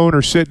my phone,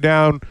 or sit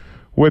down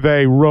with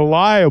a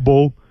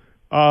reliable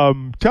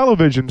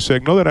television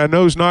signal that I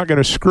know is not going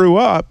to screw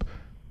up,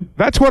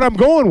 that's what I'm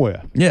going with.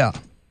 Yeah.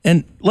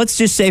 And let's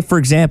just say, for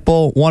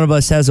example, one of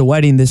us has a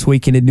wedding this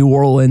weekend in New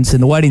Orleans,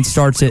 and the wedding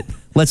starts at,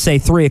 let's say,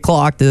 3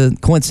 o'clock,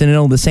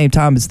 coincidental the same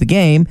time as the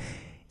game.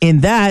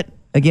 In that,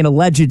 again,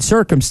 alleged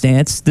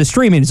circumstance, the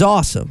streaming is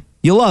awesome.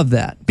 You love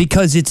that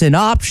because it's an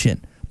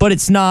option, but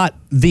it's not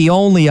the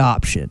only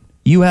option.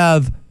 You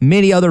have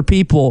many other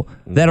people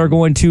that are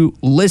going to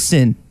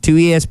listen to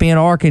ESPN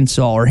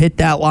Arkansas or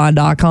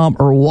hitthatline.com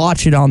or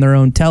watch it on their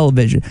own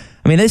television.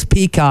 This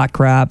Peacock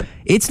crap,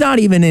 it's not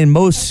even in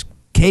most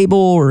cable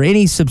or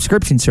any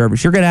subscription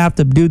service. You're going to have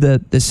to do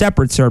the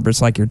separate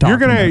service like you're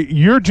talking about.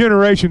 Your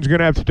generation's going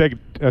to have to take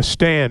a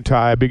stand,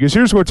 Ty, because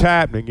here's what's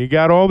happening. You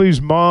got all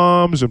these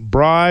moms and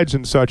brides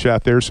and such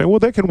out there saying, well,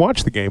 they can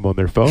watch the game on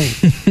their phone.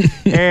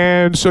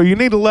 And so you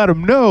need to let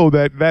them know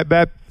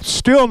that's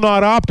still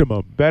not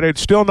optimum, that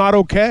it's still not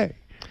okay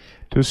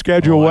to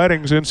schedule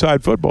weddings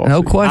inside football.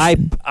 No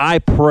question. I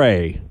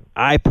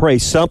pray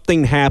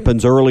something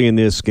happens early in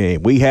this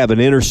game. We have an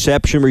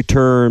interception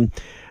return.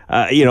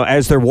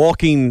 As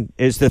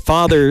the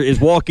father is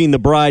walking the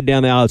bride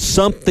down the aisle,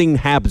 something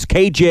happens.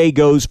 KJ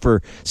goes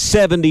for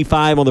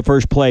 75 on the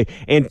first play,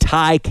 and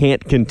Ty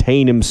can't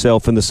contain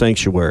himself in the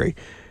sanctuary.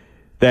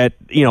 That,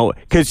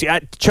 because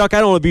Chuck, I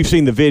don't know if you've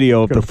seen the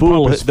video of the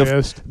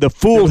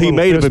fool he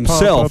made of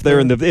himself there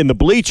in the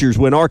bleachers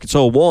when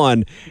Arkansas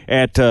won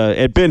at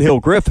Ben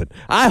Hill Griffin.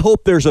 I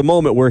hope there's a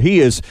moment where he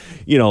is,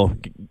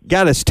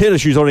 got his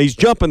tennis shoes on. He's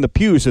jumping the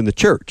pews in the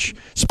church,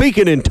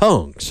 speaking in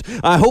tongues.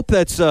 I hope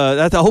that's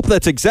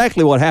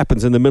exactly what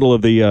happens in the middle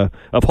of the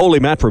of holy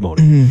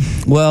matrimony.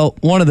 Mm-hmm. Well,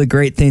 one of the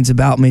great things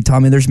about me,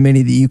 Tommy, there's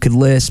many that you could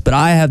list, but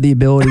I have the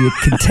ability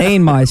to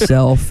contain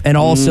myself and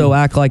also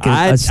act like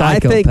a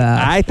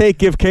psychopath. I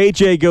think if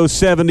KJ goes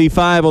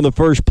 75 on the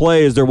first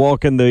play as they're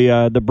walking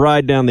the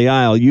bride down the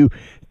aisle,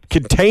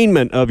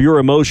 containment of your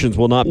emotions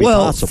will not be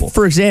possible.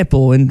 For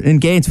example, in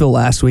Gainesville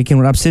last weekend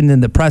when I'm sitting in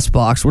the press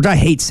box, which I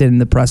hate sitting in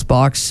the press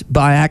box,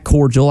 but I act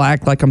cordial, I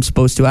act like I'm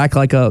supposed to, act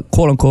like a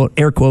quote-unquote,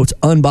 air quotes,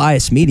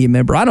 unbiased media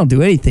member. I don't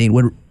do anything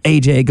when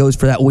AJ goes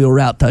for that wheel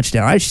route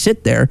touchdown. I just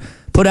sit there,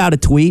 put out a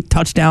tweet,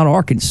 touchdown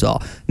Arkansas.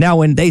 Now,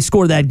 when they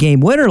score that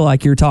game winner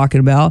like you're talking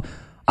about,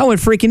 I went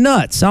freaking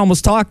nuts. I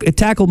almost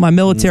tackled my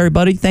military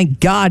buddy. Thank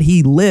God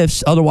he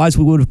lifts. Otherwise,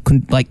 we would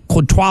have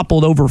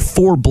quadrupled over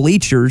 4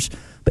 bleachers.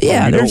 But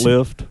yeah, you don't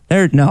lift?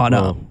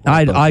 No.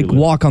 I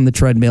walk on the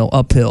treadmill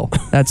uphill.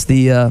 That's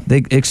the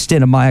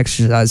extent of my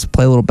exercise.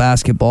 Play a little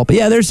basketball. But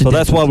yeah,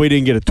 that's why we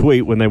didn't get a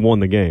tweet when they won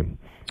the game.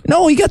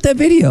 No, you got that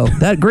video,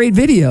 that great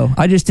video.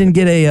 I just didn't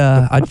get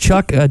a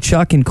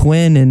Chuck and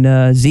Quinn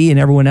and Z and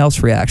everyone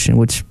else reaction,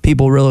 which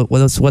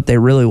that's what they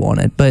really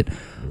wanted. But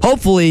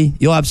hopefully,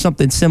 you'll have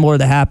something similar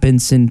that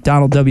happens in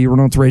Donald W.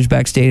 Reynolds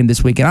Razorback Stadium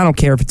this weekend. I don't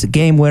care if it's a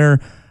game winner.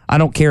 I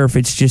don't care if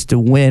it's just a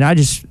win.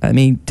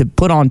 To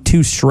put on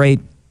 2 straight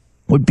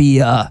would be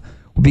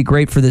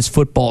great for this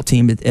football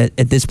team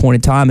at this point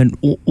in time. And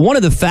one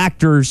of the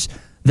factors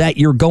that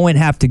you're going to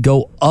have to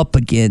go up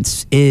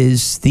against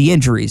is the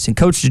injuries. And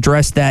Coach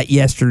addressed that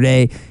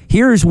yesterday.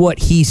 Here's what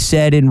he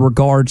said in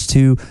regards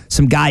to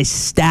some guys'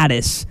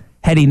 status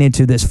heading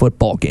into this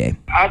football game.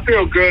 I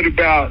feel good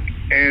about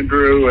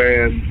Andrew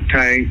and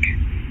Tank.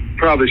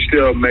 Probably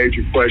still a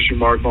major question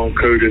mark on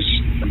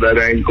Kudus, that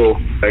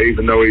ankle.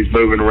 Even though he's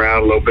moving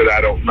around a little bit,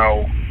 I don't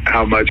know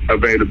how much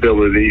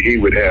availability he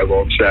would have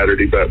on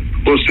Saturday, but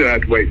we'll still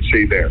have to wait and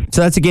see there.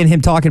 So that's, again,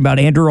 him talking about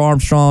Andrew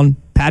Armstrong,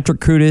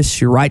 Patrick Kudus,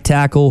 your right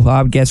tackle.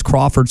 I would guess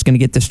Crawford's going to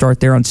get the start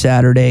there on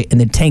Saturday, and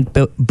then Tank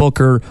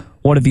Booker,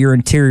 one of your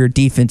interior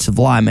defensive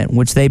linemen,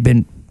 which they've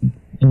been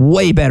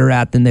way better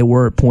at than they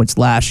were at points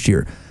last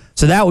year.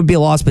 So that would be a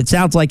loss, but it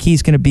sounds like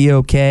he's going to be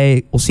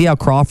okay. We'll see how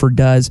Crawford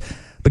does.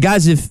 But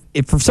guys, if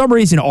for some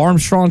reason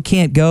Armstrong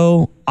can't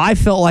go, I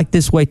felt like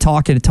this way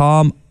talking to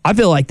Tom, I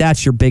feel like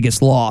that's your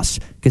biggest loss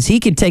because he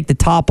can take the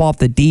top off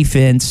the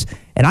defense,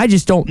 and I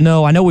just don't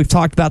know. I know we've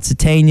talked about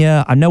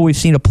Satania. I know we've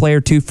seen a play or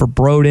two for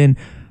Broden,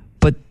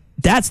 but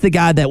that's the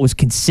guy that was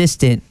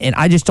consistent, and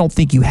I just don't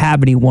think you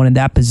have anyone in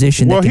that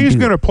position. Well, he's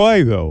going to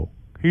play, though.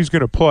 He's going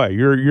to play.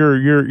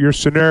 Your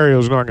scenario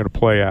is not going to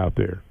play out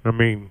there. I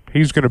mean,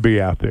 he's going to be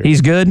out there.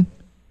 He's good?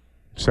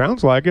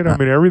 Sounds like it. I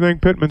mean, everything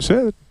Pittman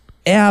said.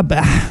 Yeah, but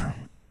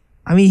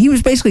I mean, he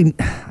was basically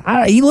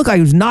he looked like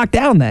he was knocked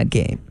out in that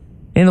game,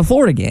 in the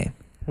Florida game.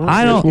 Well,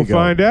 I guess we'll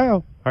find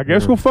out. I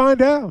guess we'll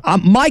find out.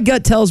 My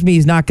gut tells me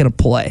he's not going to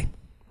play,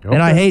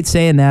 and I hate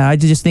saying that. I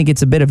just think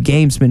it's a bit of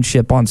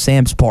gamesmanship on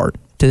Sam's part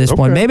to this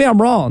point. Maybe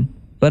I'm wrong,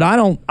 but I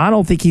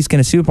don't think he's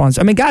going to suit upon.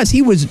 I mean, guys,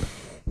 he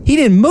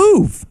didn't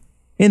move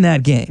in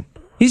that game.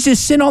 He's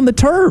just sitting on the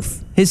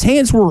turf. His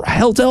hands were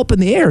held up in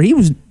the air. He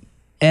was,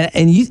 and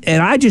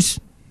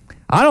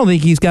I don't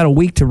think he's got a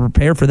week to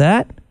prepare for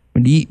that. I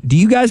mean, do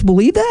you guys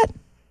believe that?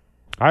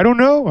 I don't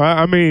know.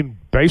 I mean,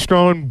 based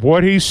on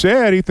what he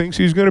said, he thinks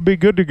he's going to be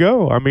good to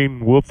go. I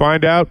mean, we'll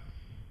find out.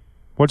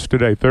 What's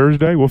today,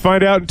 Thursday? We'll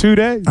find out in 2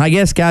 days. I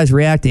guess guys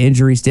react to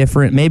injuries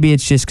different. Maybe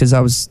it's just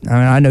because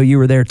I know you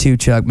were there too,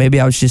 Chuck. Maybe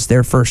I was just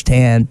there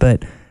firsthand,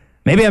 but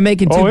maybe I'm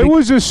making too it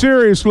was a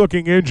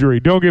serious-looking injury.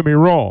 Don't get me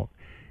wrong.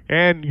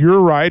 And you're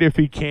right. If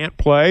he can't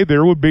play,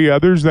 there would be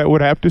others that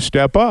would have to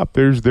step up.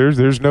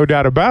 There's no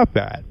doubt about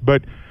that.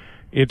 But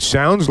it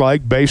sounds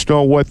like, based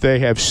on what they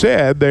have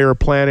said, they are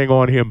planning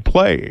on him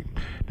playing.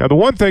 Now, the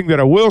one thing that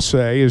I will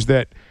say is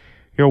that,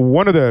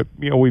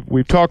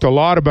 we've talked a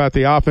lot about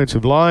the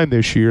offensive line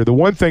this year. The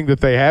one thing that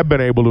they have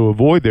been able to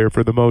avoid there,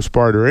 for the most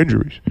part, are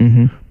injuries.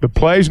 Mm-hmm. The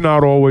play's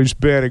not always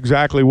been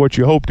exactly what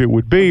you hoped it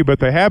would be, but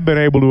they have been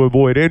able to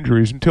avoid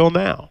injuries until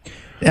now.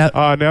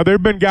 Now, there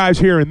have been guys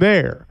here and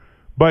there.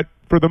 But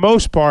for the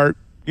most part,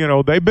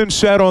 they've been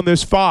set on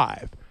this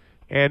 5.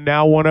 And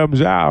now one of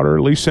them's out, or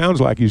at least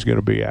sounds like he's going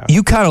to be out.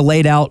 You kind of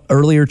laid out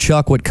earlier,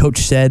 Chuck, what Coach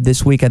said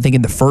this week, I think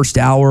in the first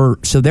hour.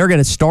 So they're going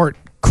to start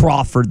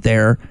Crawford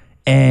there.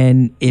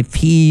 And if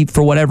he,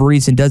 for whatever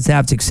reason, doesn't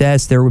have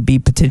success, there would be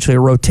potentially a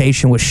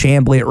rotation with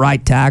Chamblee at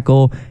right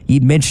tackle.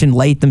 You mentioned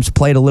Latham's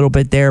played a little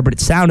bit there, but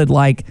it sounded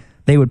like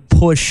they would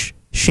push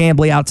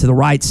Chamblee out to the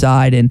right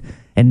side and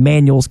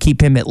Manuels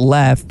keep him at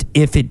left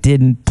if it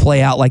didn't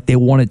play out like they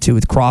wanted to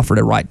with Crawford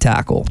at right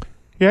tackle.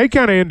 Yeah, he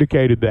kind of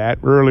indicated that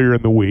earlier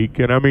in the week.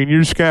 And, I mean,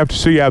 you're just going to have to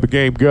see how the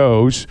game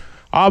goes.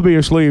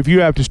 Obviously, if you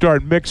have to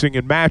start mixing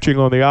and matching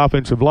on the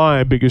offensive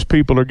line because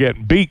people are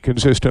getting beat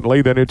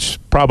consistently, then it's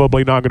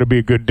probably not going to be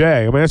a good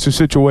day. I mean, that's the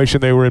situation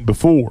they were in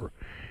before.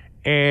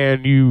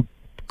 And you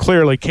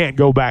clearly can't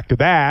go back to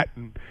that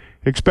and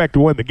expect to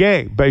win the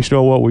game based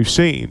on what we've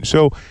seen.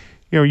 So,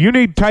 you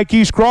need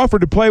Tyquise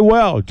Crawford to play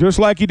well, just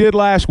like he did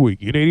last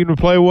week. You need him to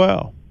play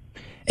well.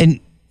 And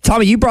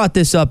Tommy, you brought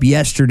this up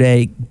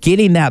yesterday,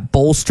 getting that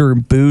bolster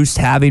and boost,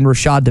 having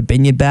Rashad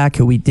Dubinion back,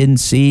 who we didn't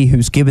see,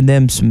 who's given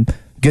them some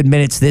good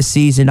minutes this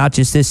season, not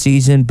just this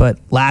season, but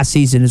last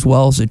season as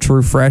well as a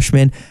true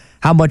freshman,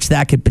 how much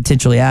that could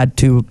potentially add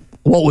to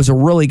what was a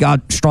really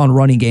strong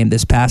running game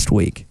this past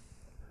week.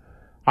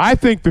 I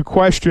think the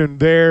question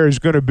there is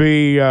going to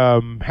be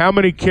how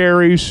many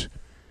carries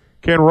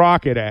can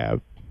Rocket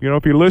have?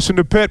 If you listen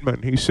to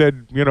Pittman, he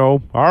said,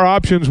 our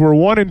options were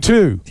 1 and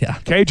 2,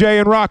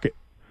 KJ and Rocket.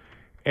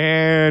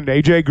 And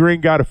A.J. Green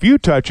got a few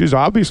touches.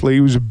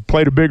 Obviously, he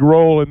played a big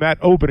role in that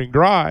opening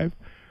drive.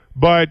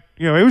 But,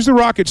 it was the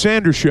Rocket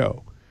Sanders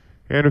show.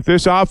 And if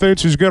this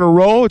offense is going to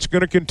roll, it's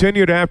going to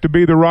continue to have to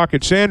be the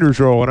Rocket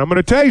Sanders roll. And I'm going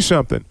to tell you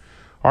something.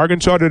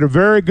 Arkansas did a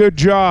very good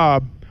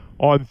job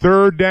on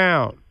third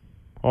down.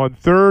 On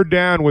third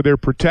down with their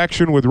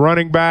protection with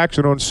running backs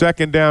and on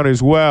second down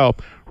as well.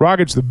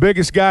 Rocket's the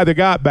biggest guy they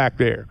got back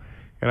there.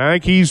 And I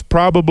think he's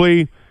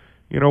probably –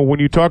 when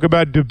you talk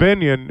about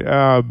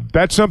Dubinion,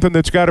 that's something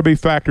that's got to be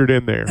factored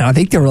in there. And I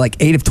think they were like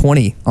 8 of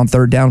 20 on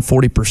third down,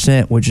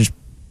 40%, which is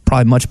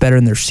probably much better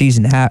than their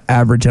season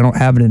average. I don't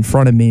have it in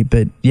front of me,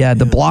 but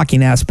the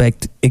blocking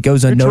aspect, it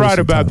goes unnoticed. It's right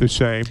about the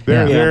same.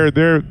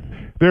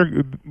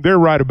 They're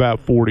right about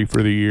 40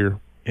 for the year.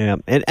 Yeah,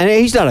 and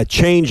he's not a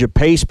change of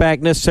pace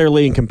back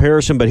necessarily in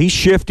comparison, but he's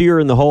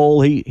shiftier in the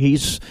hole.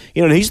 He's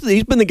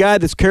been the guy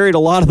that's carried a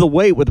lot of the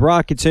weight with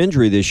Rocket's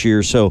injury this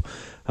year. So,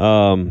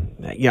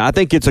 I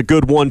think it's a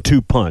good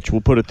 1-2 punch.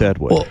 We'll put it that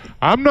way. Well,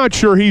 I'm not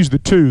sure he's the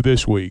 2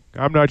 this week.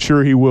 I'm not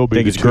sure he will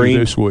be the 2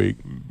 this week.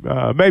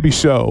 Maybe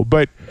so,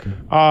 but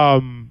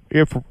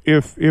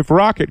if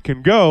Rocket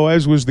can go,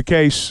 as was the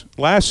case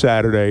last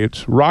Saturday,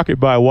 it's Rocket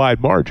by a wide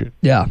margin.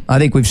 Yeah, I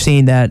think we've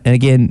seen that, and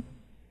again.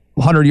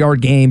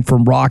 100-yard game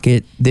from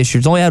Rocket this year.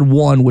 He's only had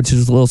 1, which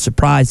is a little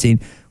surprising.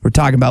 We're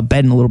talking about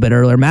betting a little bit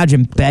earlier.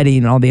 Imagine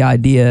betting on the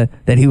idea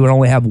that he would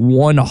only have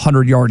 1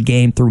 100-yard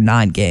game through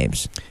 9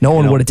 games. No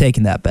one would have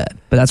taken that bet,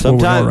 but that's where we're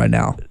going right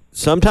now.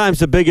 Sometimes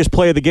the biggest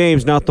play of the game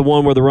is not the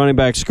one where the running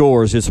back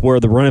scores. It's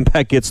where the running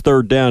back gets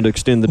third down to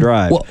extend the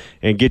drive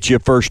and get you a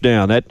first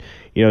down.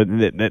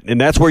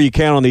 And that's where you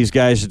count on these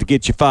guys is to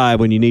get you 5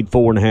 when you need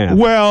 4.5.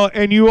 Well,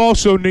 and you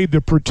also need the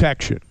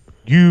protection.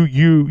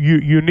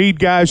 You need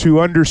guys who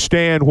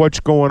understand what's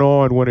going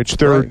on when it's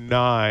third and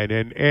 9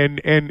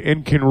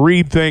 and can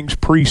read things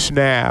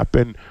pre-snap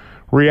and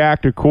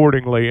react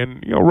accordingly.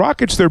 And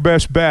Rocket's their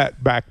best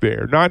bet back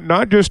there,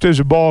 not just as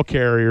a ball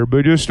carrier,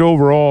 but just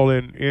overall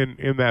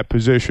in that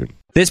position.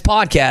 This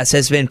podcast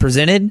has been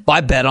presented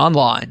by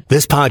BetOnline.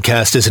 This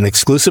podcast is an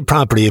exclusive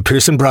property of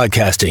Pearson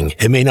Broadcasting.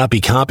 It may not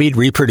be copied,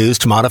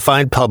 reproduced,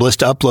 modified, published,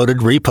 uploaded,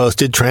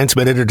 reposted,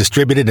 transmitted, or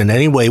distributed in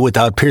any way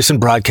without Pearson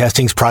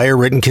Broadcasting's prior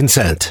written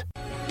consent.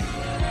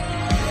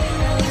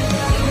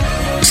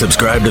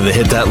 Subscribe to the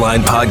Hit That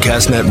Line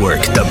Podcast Network,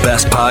 the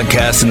best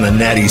podcast in the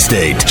Natty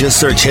State. Just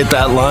search Hit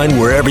That Line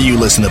wherever you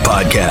listen to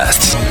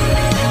podcasts.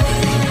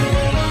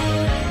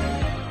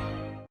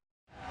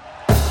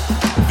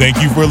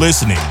 Thank you for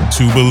listening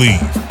to Believe.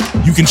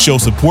 You can show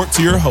support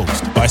to your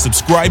host by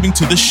subscribing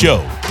to the show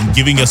and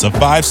giving us a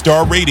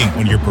 5-star rating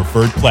on your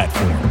preferred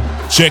platform.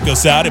 Check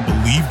us out at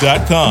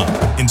Believe.com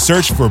and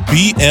search for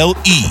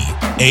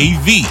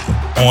BLEAV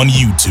on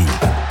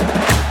YouTube.